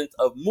moment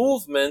of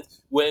movement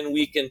when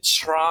we can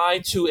try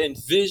to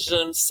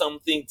envision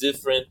something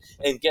different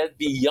and get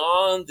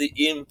beyond the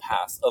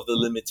impasse of the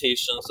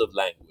limitations of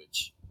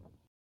language.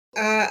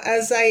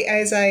 As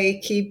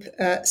I keep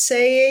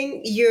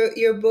saying,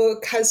 your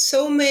book has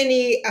so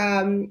many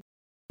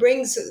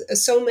brings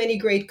so many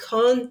great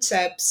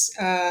concepts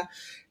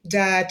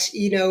that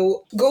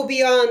go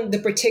beyond the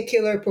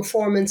particular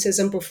performances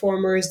and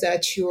performers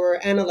that you're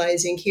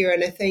analyzing here,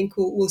 and I think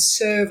will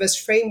serve as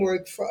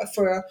framework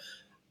for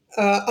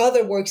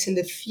other works in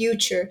the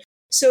future.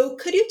 So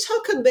could you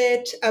talk a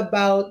bit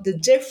about the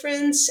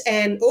difference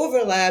and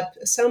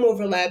some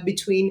overlap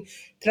between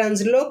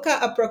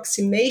transloca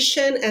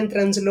approximation and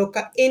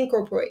transloca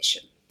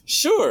incorporation?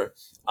 Sure.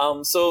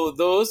 So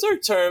those are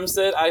terms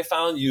that I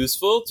found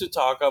useful to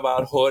talk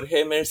about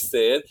Jorge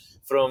Merced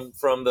from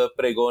the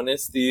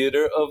Pregones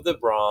Theater of the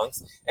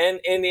Bronx.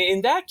 And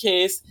in that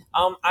case,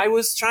 I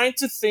was trying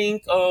to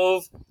think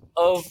of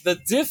the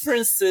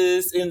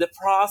differences in the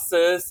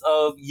process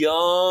of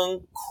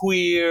young,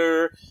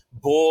 queer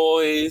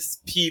boys,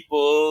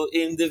 people,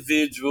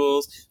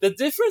 individuals, the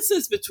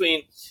differences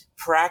between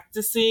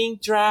practicing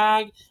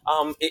drag,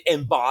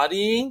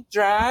 embodying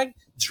drag,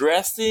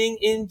 dressing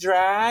in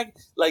drag,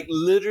 like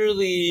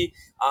literally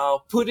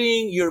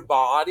putting your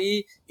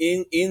body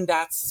in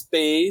that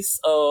space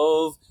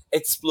of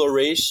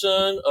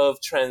exploration, of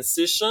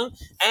transition,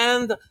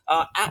 and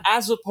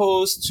as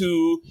opposed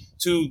to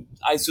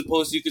I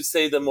suppose you could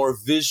say the more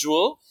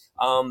visual,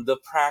 the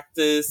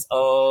practice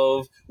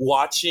of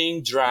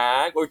watching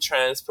drag or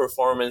trans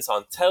performance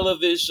on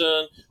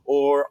television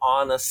or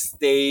on a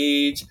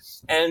stage,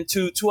 and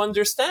to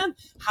understand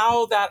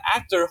how that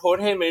actor,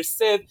 Jorge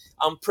Merced,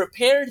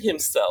 prepared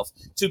himself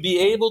to be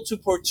able to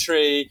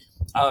portray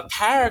a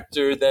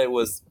character that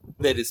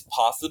is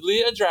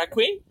possibly a drag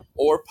queen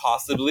or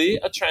possibly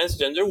a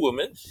transgender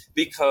woman,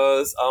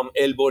 because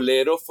El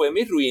Bolero fue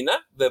mi ruina,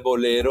 the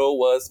Bolero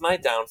was my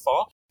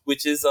downfall,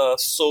 which is a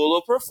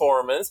solo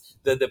performance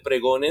that the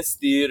Pregones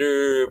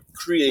Theater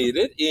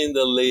created in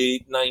the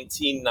late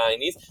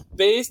 1990s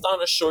based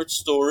on a short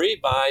story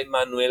by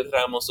Manuel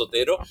Ramos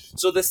Otero.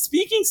 So the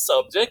speaking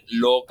subject,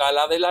 Loca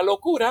la de la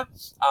locura,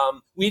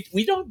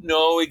 we don't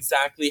know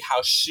exactly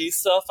how she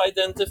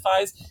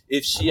self-identifies,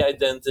 if she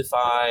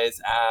identifies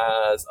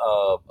as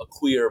a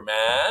queer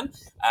man,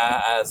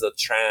 as a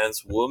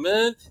trans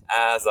woman,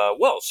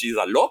 she's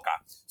a loca.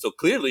 So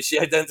clearly she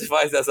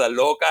identifies as a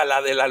loca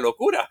la de la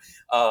locura,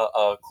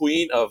 a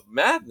queen of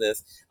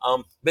madness.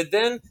 But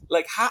then,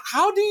 like,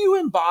 how do you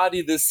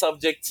embody this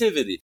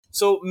subjectivity?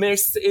 So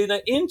Merced, in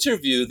an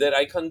interview that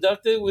I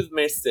conducted with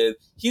Merced,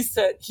 he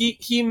said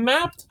he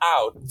mapped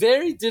out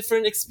very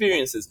different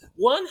experiences.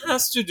 One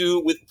has to do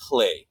with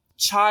play.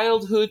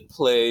 Childhood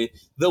play,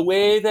 the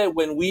way that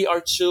when we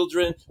are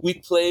children, we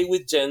play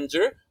with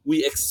gender,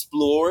 we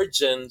explore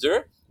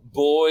gender.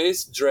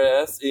 Boys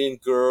dress in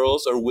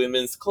girls' or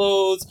women's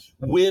clothes.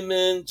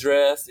 Women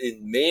dress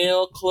in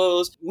male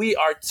clothes. We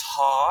are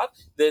taught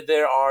that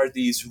there are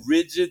these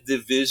rigid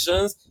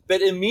divisions,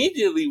 but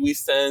immediately we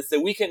sense that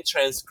we can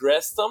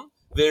transgress them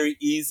very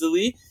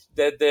easily,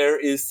 that there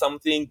is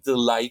something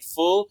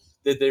delightful,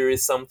 that there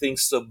is something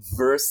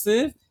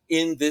subversive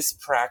in this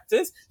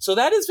practice. So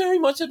that is very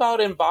much about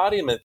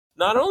embodiment.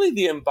 Not only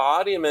the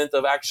embodiment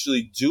of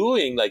actually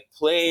doing, like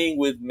playing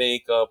with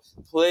makeup,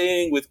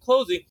 playing with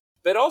clothing,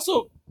 but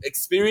also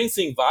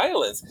experiencing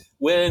violence.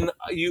 When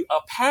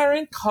a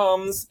parent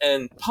comes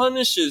and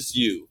punishes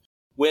you,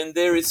 when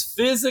there is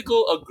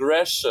physical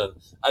aggression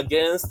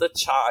against a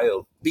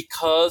child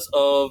because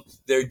of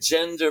their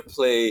gender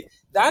play,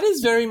 that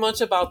is very much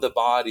about the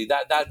body.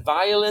 That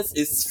violence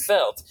is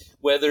felt,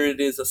 whether it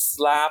is a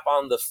slap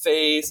on the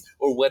face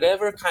or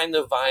whatever kind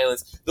of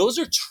violence. Those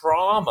are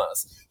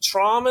traumas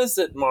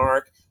that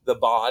mark the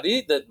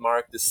body, that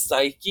mark the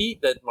psyche,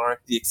 that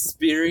mark the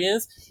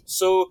experience.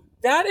 So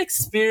that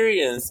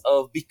experience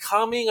of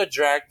becoming a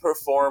drag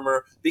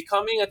performer,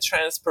 becoming a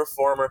trans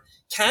performer,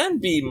 can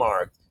be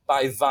marked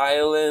by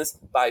violence,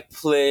 by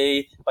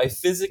play, by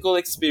physical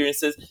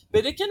experiences,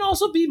 but it can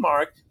also be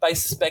marked by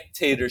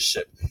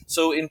spectatorship.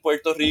 So in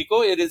Puerto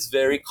Rico, it is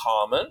very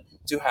common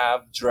to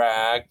have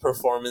drag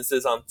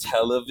performances on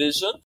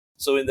television.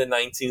 So in the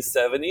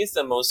 1970s,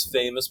 the most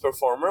famous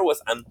performer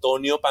was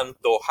Antonio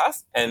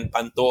Pantojas. And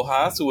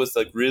Pantojas, who was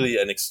like really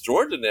an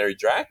extraordinary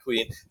drag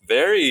queen,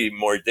 very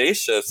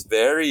mordacious,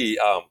 very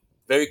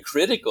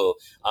critical,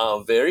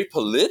 very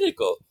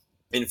political.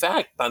 In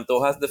fact,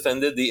 Pantojas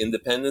defended the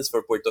independence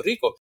for Puerto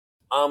Rico.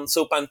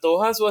 So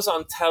Pantojas was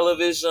on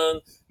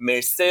television.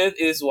 Merced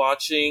is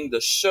watching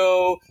the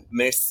show.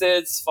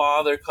 Merced's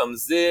father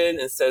comes in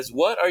and says,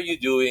 "What are you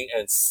doing?"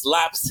 and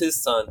slaps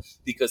his son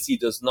because he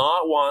does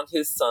not want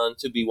his son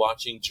to be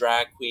watching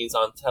drag queens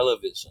on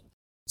television.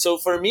 So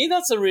for me,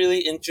 that's a really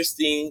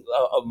interesting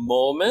a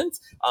moment.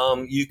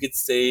 You could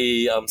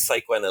say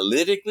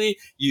psychoanalytically,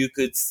 you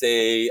could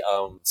say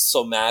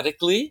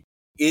somatically.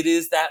 It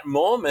is that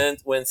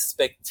moment when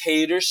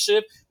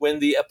spectatorship, when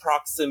the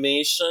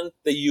approximation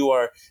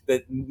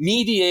that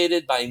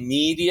mediated by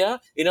media.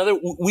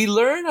 We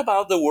learn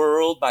about the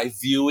world by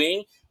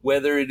viewing,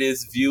 whether it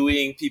is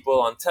viewing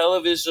people on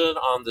television,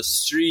 on the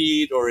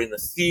street, or in a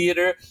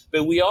theater.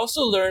 But we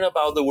also learn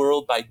about the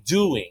world by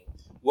doing.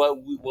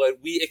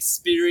 What we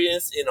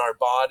experience in our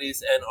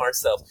bodies and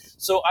ourselves.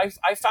 So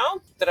I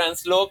found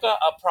transloca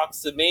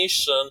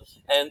approximation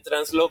and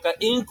transloca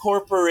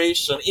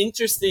incorporation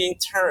interesting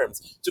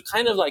terms to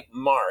kind of like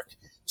mark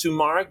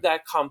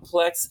that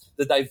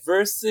the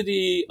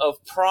diversity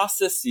of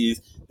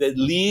processes that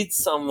lead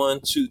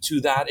someone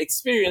to that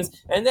experience,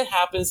 and that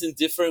happens in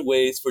different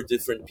ways for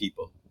different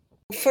people.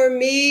 For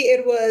me,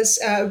 it was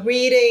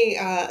reading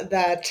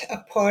that a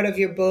part of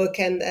your book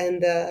and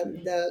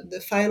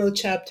the final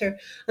chapter,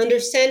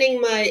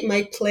 understanding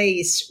my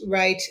place,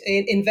 right,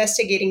 in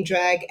investigating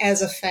drag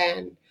as a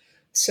fan.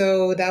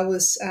 So that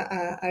was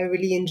I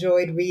really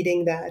enjoyed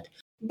reading that.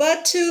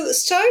 But to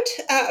start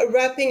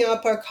wrapping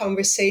up our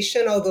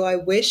conversation, although I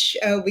wish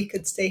we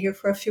could stay here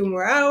for a few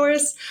more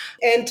hours,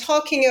 and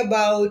talking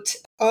about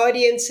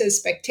audiences,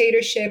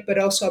 spectatorship, but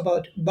also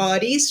about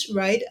bodies,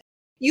 right?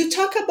 You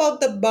talk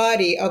about the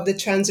body of the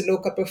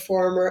transloca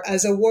performer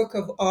as a work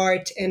of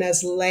art and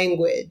as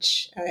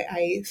language.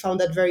 I found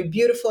that very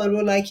beautiful and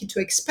would like you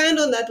to expand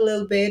on that a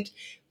little bit,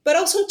 but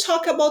also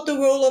talk about the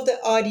role of the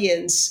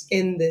audience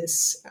in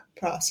this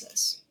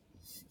process.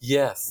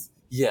 Yes.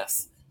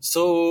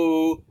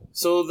 So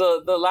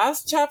the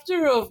last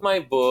chapter of my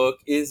book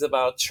is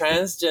about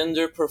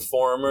transgender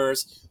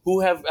performers who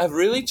have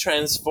really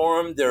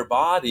transformed their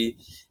body.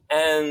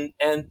 And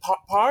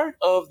part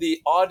of the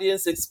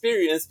audience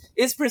experience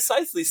is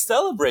precisely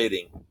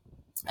celebrating,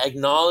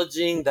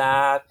 acknowledging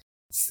that,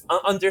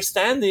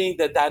 understanding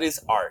that is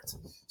art.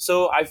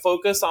 So I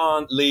focus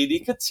on Lady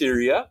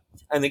Kateria,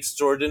 an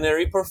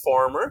extraordinary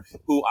performer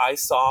who I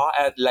saw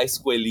at La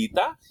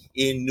Escuelita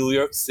in New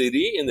York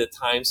City in the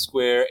Times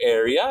Square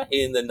area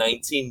in the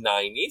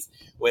 1990s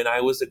when I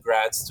was a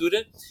grad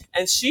student.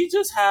 And she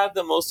just had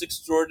the most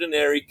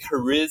extraordinary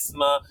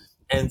charisma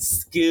and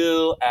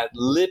skill at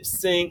lip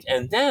sync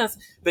and dance,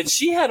 but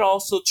she had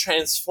also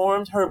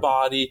transformed her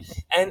body,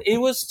 and it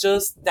was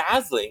just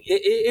dazzling.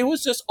 It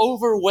was just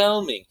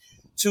overwhelming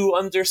to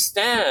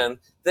understand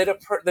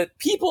that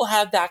people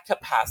had that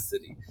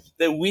capacity,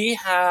 that we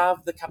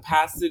have the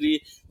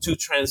capacity to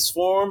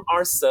transform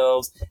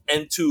ourselves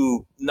and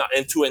to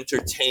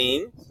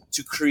entertain,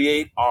 to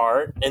create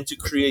art, and to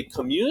create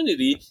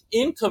community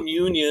in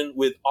communion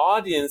with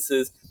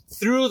audiences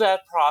through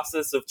that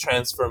process of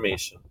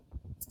transformation.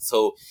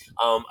 So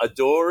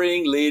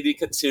adoring Lady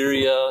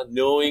Kateria,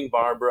 knowing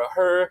Barbara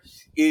Herr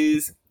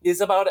is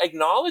about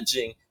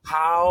acknowledging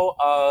how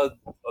a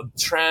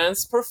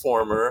trans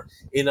performer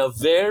in a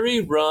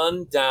very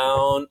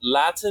run-down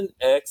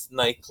Latinx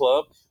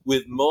nightclub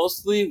with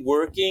mostly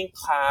working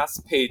class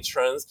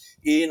patrons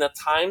in a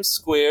Times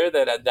Square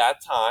that at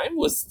that time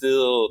was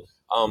still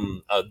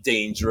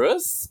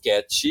dangerous,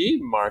 sketchy,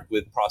 marked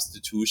with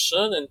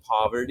prostitution and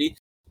poverty,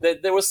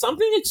 that there was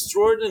something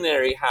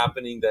extraordinary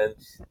happening then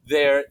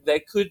there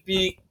that could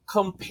be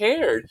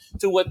compared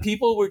to what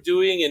people were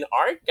doing in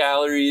art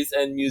galleries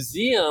and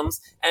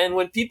museums. And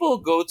when people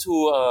go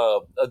to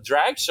a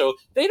drag show,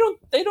 they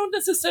don't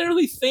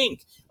necessarily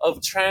think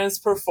of trans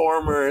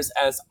performers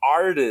as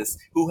artists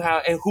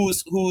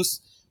whose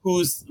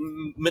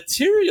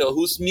material,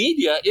 whose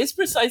media is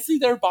precisely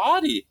their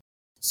body.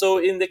 So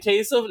in the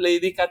case of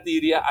Lady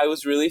Kateria, I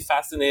was really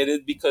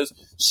fascinated because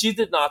she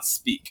did not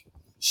speak.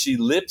 She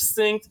lip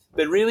synced,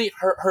 but really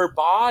her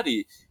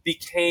body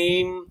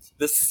became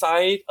the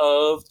site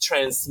of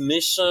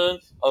transmission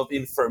of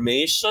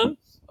information,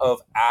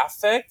 of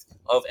affect,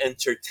 of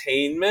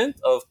entertainment,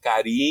 of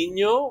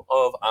cariño,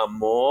 of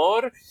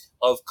amor,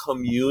 of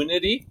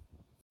community.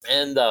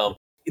 And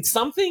it's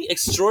something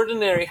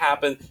extraordinary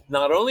happened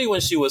not only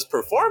when she was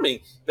performing,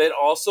 but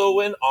also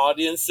when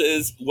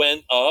audiences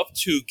went up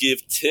to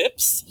give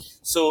tips.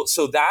 So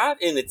that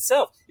in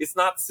itself, it's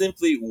not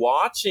simply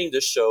watching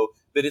the show,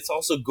 but it's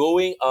also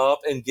going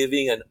up and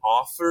giving an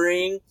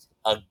offering,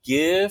 a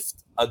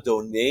gift, a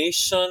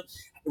donation,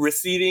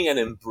 receiving an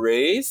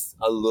embrace,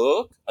 a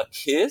look, a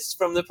kiss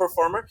from the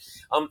performer.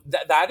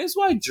 That is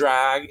why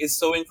drag is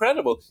so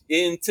incredible.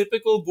 In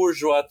typical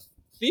bourgeois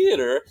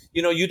theater,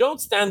 you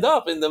don't stand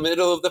up in the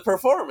middle of the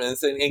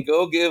performance and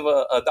go give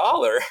a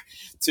dollar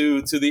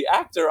to the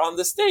actor on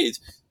the stage.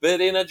 But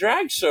in a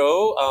drag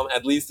show,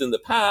 at least in the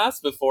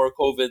past, before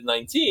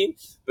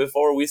COVID-19,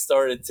 before we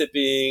started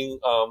tipping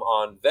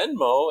on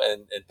Venmo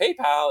and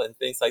PayPal and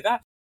things like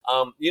that,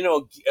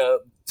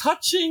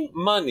 touching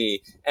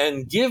money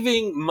and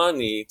giving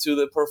money to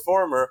the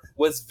performer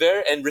was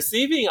and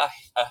receiving a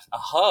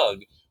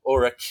hug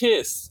or a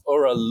kiss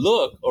or a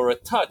look or a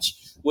touch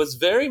was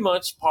very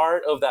much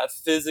part of that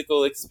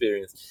physical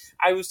experience.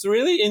 I was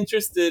really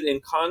interested in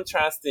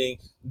contrasting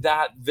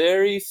that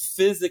very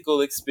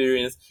physical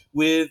experience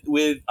with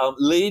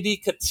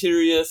Lady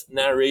Kateria's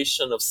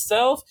narration of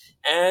self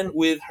and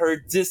with her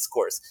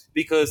discourse,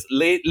 because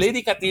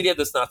Lady Kateria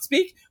does not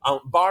speak.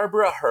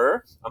 Barbara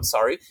Herr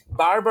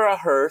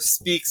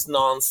speaks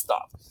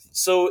nonstop.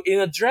 So in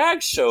a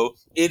drag show,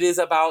 it is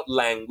about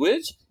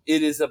language,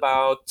 it is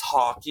about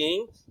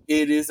talking,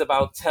 it is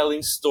about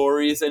telling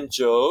stories and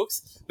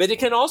jokes, but it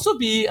can also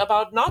be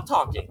about not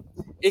talking.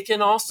 It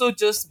can also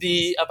just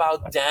be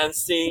about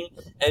dancing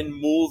and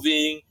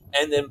moving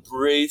and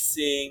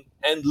embracing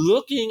and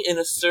looking in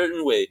a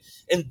certain way.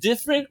 And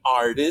different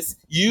artists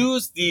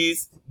use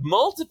these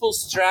multiple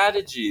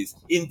strategies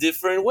in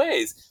different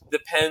ways,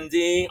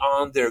 depending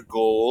on their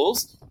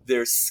goals,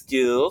 their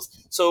skills.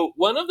 So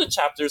one of the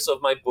chapters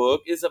of my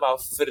book is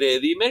about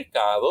Freddy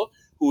Mercado,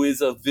 who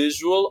is a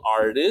visual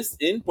artist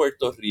in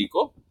Puerto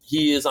Rico.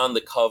 He is on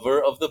the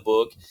cover of the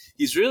book.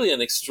 He's really an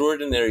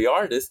extraordinary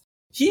artist.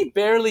 He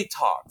barely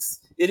talks.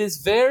 It is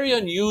very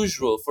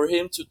unusual for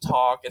him to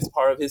talk as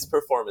part of his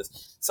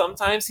performance.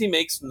 Sometimes he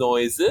makes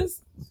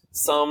noises.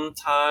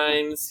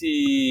 Sometimes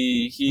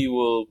he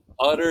will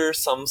utter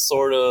some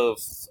sort of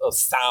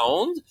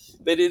sound,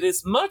 but it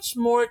is much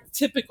more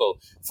typical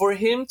for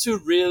him to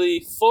really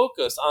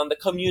focus on the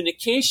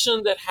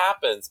communication that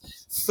happens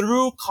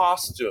through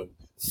costume,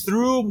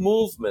 through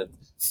movement,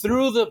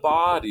 through the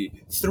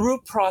body, through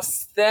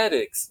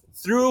prosthetics,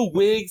 through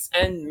wigs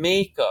and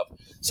makeup.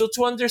 So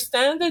to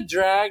understand that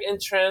drag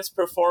and trans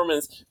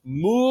performance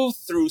move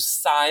through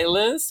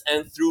silence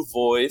and through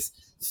voice,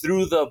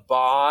 through the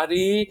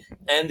body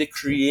and the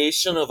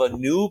creation of a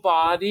new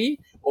body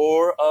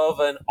or of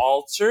an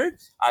altered,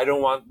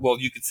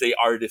 you could say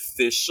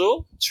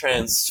artificial,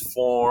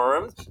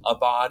 transformed, a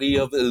body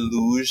of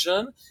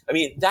illusion. I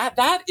mean,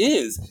 that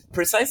is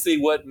precisely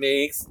what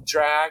makes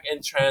drag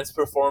and trans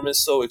performance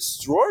so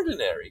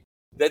extraordinary.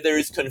 That there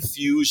is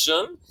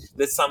confusion,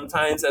 that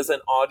sometimes as an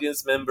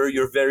audience member,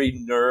 you're very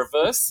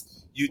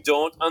nervous. You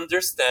don't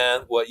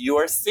understand what you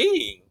are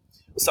seeing.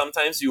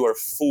 Sometimes you are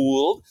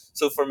fooled.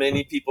 So for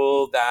many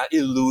people, that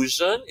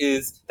illusion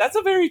that's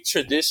a very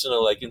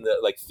traditional,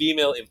 like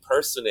female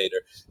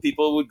impersonator.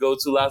 People would go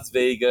to Las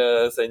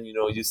Vegas and,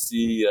 you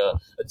see a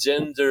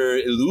gender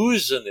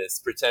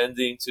illusionist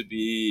pretending to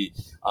be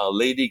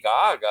Lady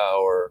Gaga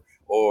or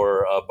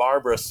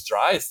Barbara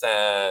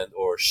Streisand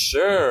or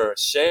Cher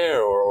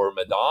or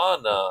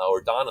Madonna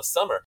or Donna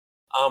Summer.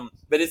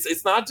 But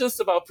it's not just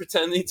about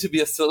pretending to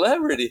be a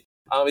celebrity.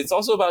 It's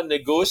also about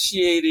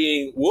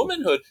negotiating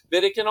womanhood,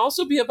 but it can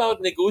also be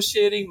about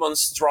negotiating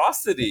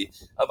monstrosity,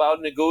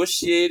 about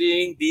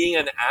negotiating being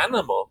an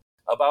animal,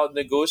 about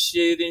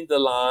negotiating the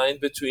line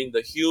between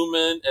the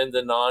human and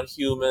the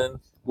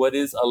non-human, what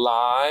is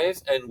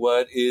alive and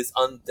what is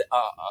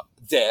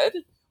dead.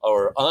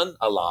 Or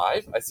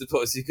unalive, I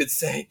suppose you could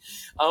say.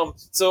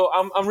 So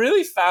I'm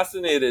really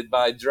fascinated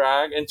by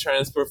drag and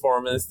trans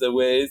performance, the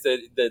ways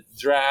that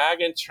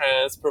drag and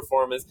trans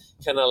performance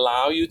can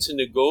allow you to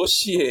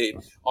negotiate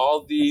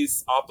all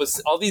these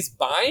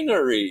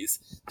binaries.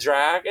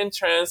 Drag and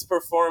trans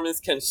performance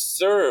can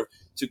serve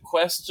to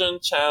question,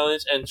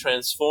 challenge, and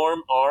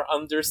transform our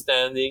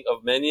understanding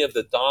of many of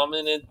the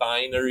dominant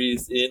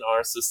binaries in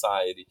our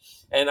society.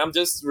 And I'm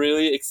just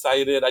really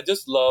excited. I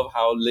just love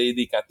how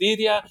Lady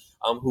Kateria,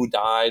 who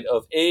died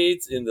of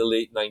AIDS in the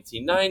late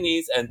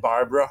 1990s, and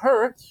Barbara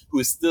Herr, who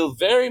is still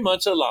very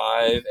much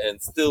alive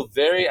and still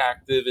very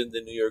active in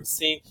the New York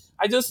scene.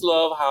 I just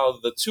love how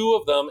the two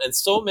of them and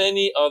so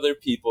many other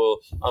people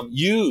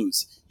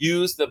use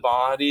the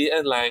body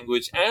and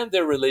language and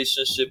their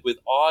relationship with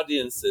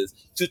audiences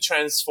to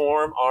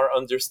transform our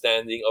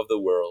understanding of the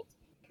world.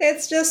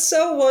 It's just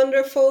so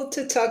wonderful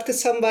to talk to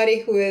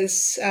somebody who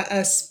is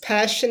as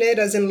passionate,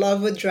 as in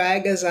love with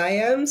drag as I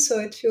am. So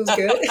it feels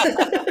good.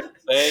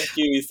 Thank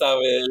you,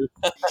 Isabel.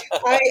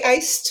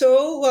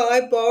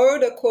 I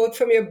borrowed a quote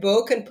from your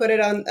book and put it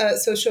on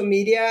social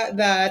media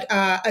that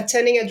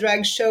attending a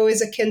drag show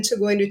is akin to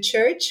going to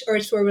church or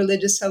to a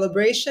religious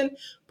celebration,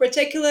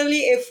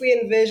 particularly if we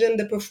envision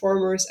the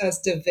performers as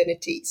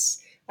divinities.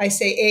 I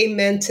say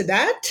amen to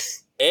that.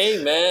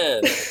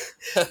 Amen.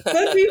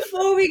 But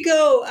before we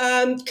go,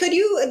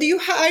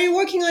 are you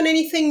working on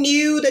anything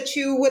new that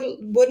you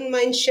wouldn't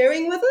mind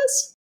sharing with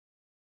us?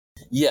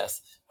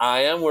 Yes,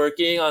 I am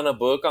working on a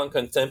book on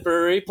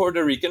contemporary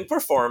Puerto Rican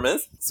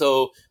performance.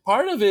 So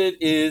part of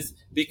it is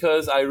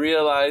because I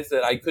realized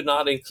that I could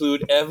not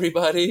include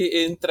everybody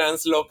in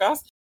Translocas.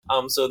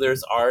 So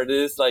there's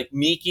artists like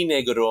Miki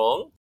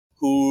Negron,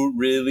 who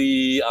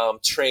really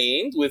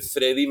trained with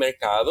Freddy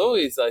Mercado.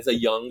 He's a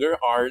younger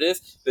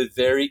artist, but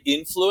very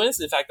influenced.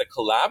 In fact, a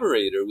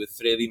collaborator with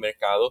Freddy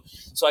Mercado.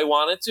 So I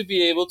wanted to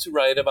be able to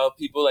write about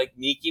people like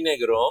Miki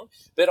Negron,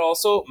 but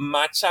also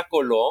Macha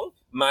Colón.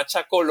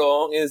 Macha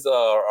Colon is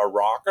a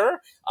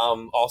rocker,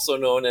 also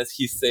known as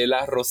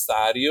Gisela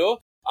Rosario.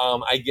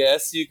 I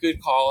guess you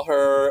could call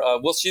her,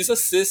 she's a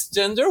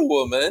cisgender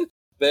woman,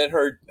 but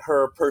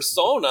her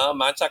persona,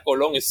 Macha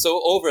Colon, is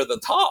so over the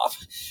top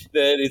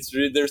that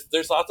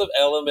there's lots of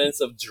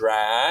elements of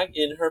drag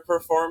in her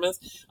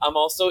performance. I'm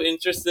also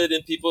interested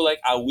in people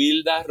like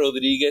Awilda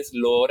Rodriguez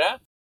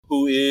Lora,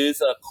 who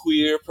is a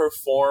queer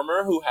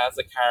performer who has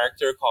a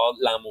character called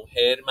La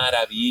Mujer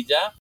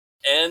Maravilla,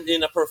 and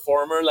in a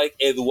performer like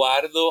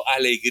Eduardo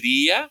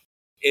Alegría,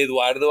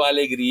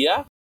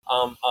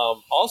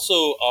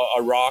 also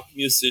a rock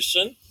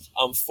musician,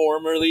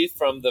 formerly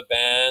from the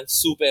band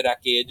Super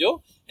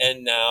Aquello,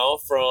 and now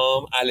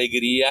from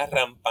Alegría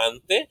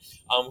Rampante,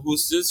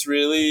 who's just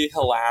really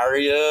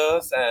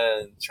hilarious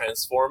and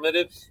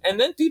transformative. And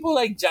then people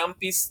like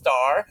Jampi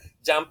Star.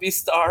 Jampi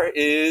Star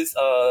is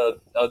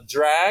a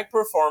drag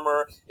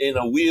performer in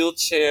a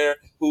wheelchair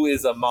who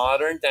is a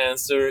modern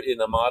dancer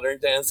in a modern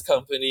dance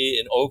company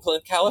in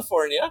Oakland,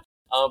 California.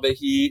 But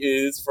he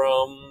is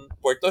from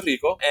Puerto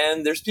Rico.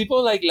 And there's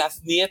people like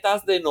Las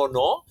Nietas de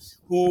Nono,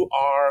 who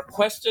are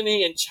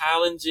questioning and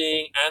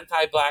challenging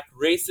anti-Black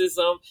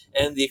racism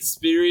and the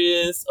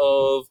experience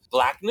of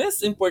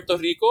Blackness in Puerto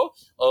Rico,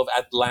 of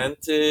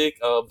Atlantic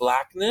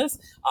Blackness,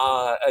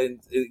 and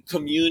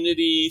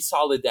community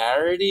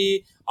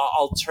solidarity,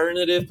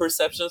 alternative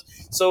perceptions.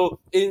 So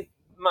in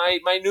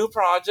my new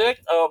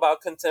project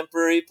about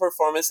contemporary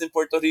performance in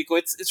Puerto Rico,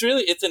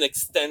 it's an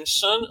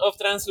extension of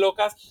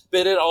Translocas,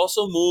 but it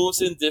also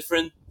moves in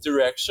different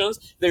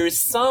directions. There is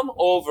some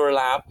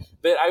overlap,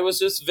 but I was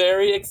just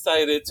very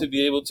excited to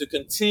be able to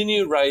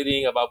continue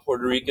writing about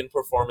Puerto Rican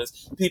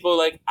performance. People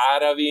like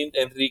Aravind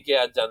Enrique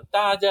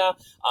Allantaya,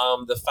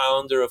 the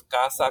founder of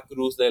Casa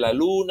Cruz de la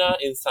Luna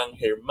in San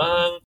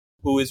Germán,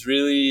 who is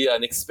really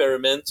an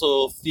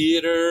experimental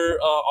theater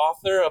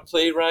author, a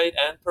playwright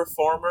and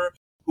performer,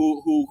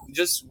 who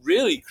just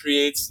really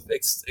creates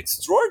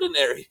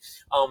extraordinary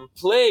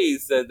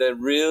plays that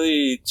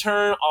really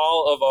turn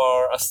all of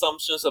our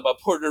assumptions about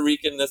Puerto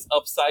Ricanness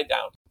upside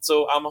down.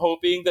 So I'm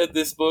hoping that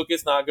this book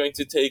is not going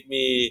to take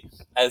me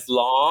as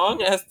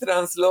long as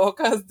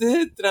Translocas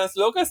did.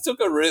 Translocas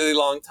took a really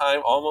long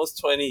time, almost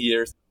 20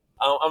 years.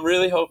 I'm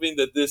really hoping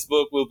that this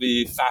book will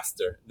be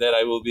faster, that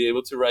I will be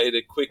able to write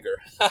it quicker.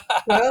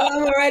 Well,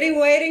 I'm already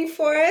waiting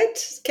for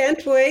it.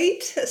 Can't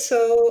wait.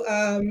 So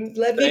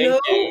let me know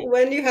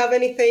when you have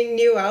anything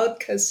new out,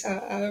 because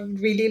I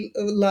really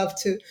would love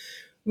to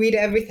read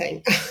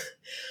everything.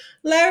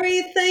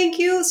 Larry, thank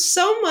you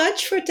so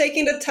much for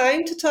taking the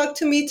time to talk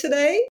to me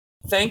today.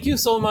 Thank you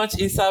so much,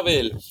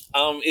 Isabel.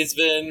 It's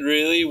been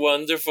really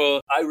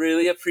wonderful. I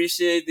really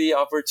appreciate the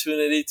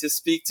opportunity to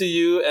speak to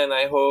you, and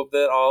I hope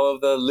that all of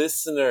the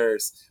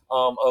listeners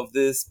of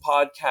this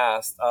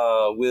podcast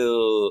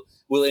will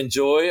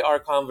enjoy our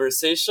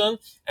conversation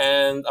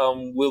and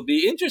will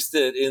be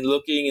interested in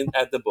looking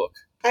at the book.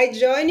 I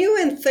join you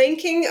in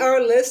thanking our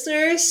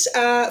listeners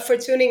for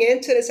tuning in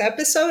to this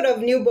episode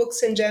of New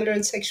Books in Gender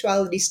and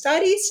Sexuality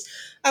Studies,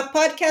 a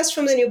podcast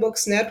from the New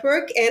Books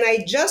Network. And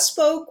I just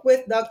spoke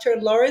with Dr.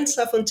 Lawrence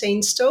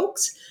LaFontaine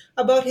Stokes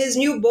about his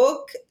new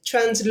book,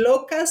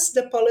 Translocas,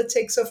 The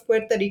Politics of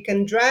Puerto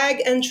Rican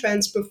Drag and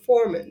Trans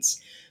Performance,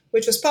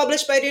 which was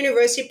published by the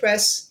University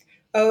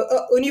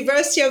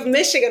of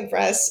Michigan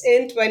Press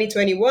in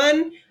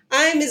 2021.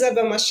 I'm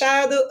Isabel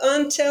Machado.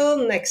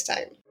 Until next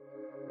time.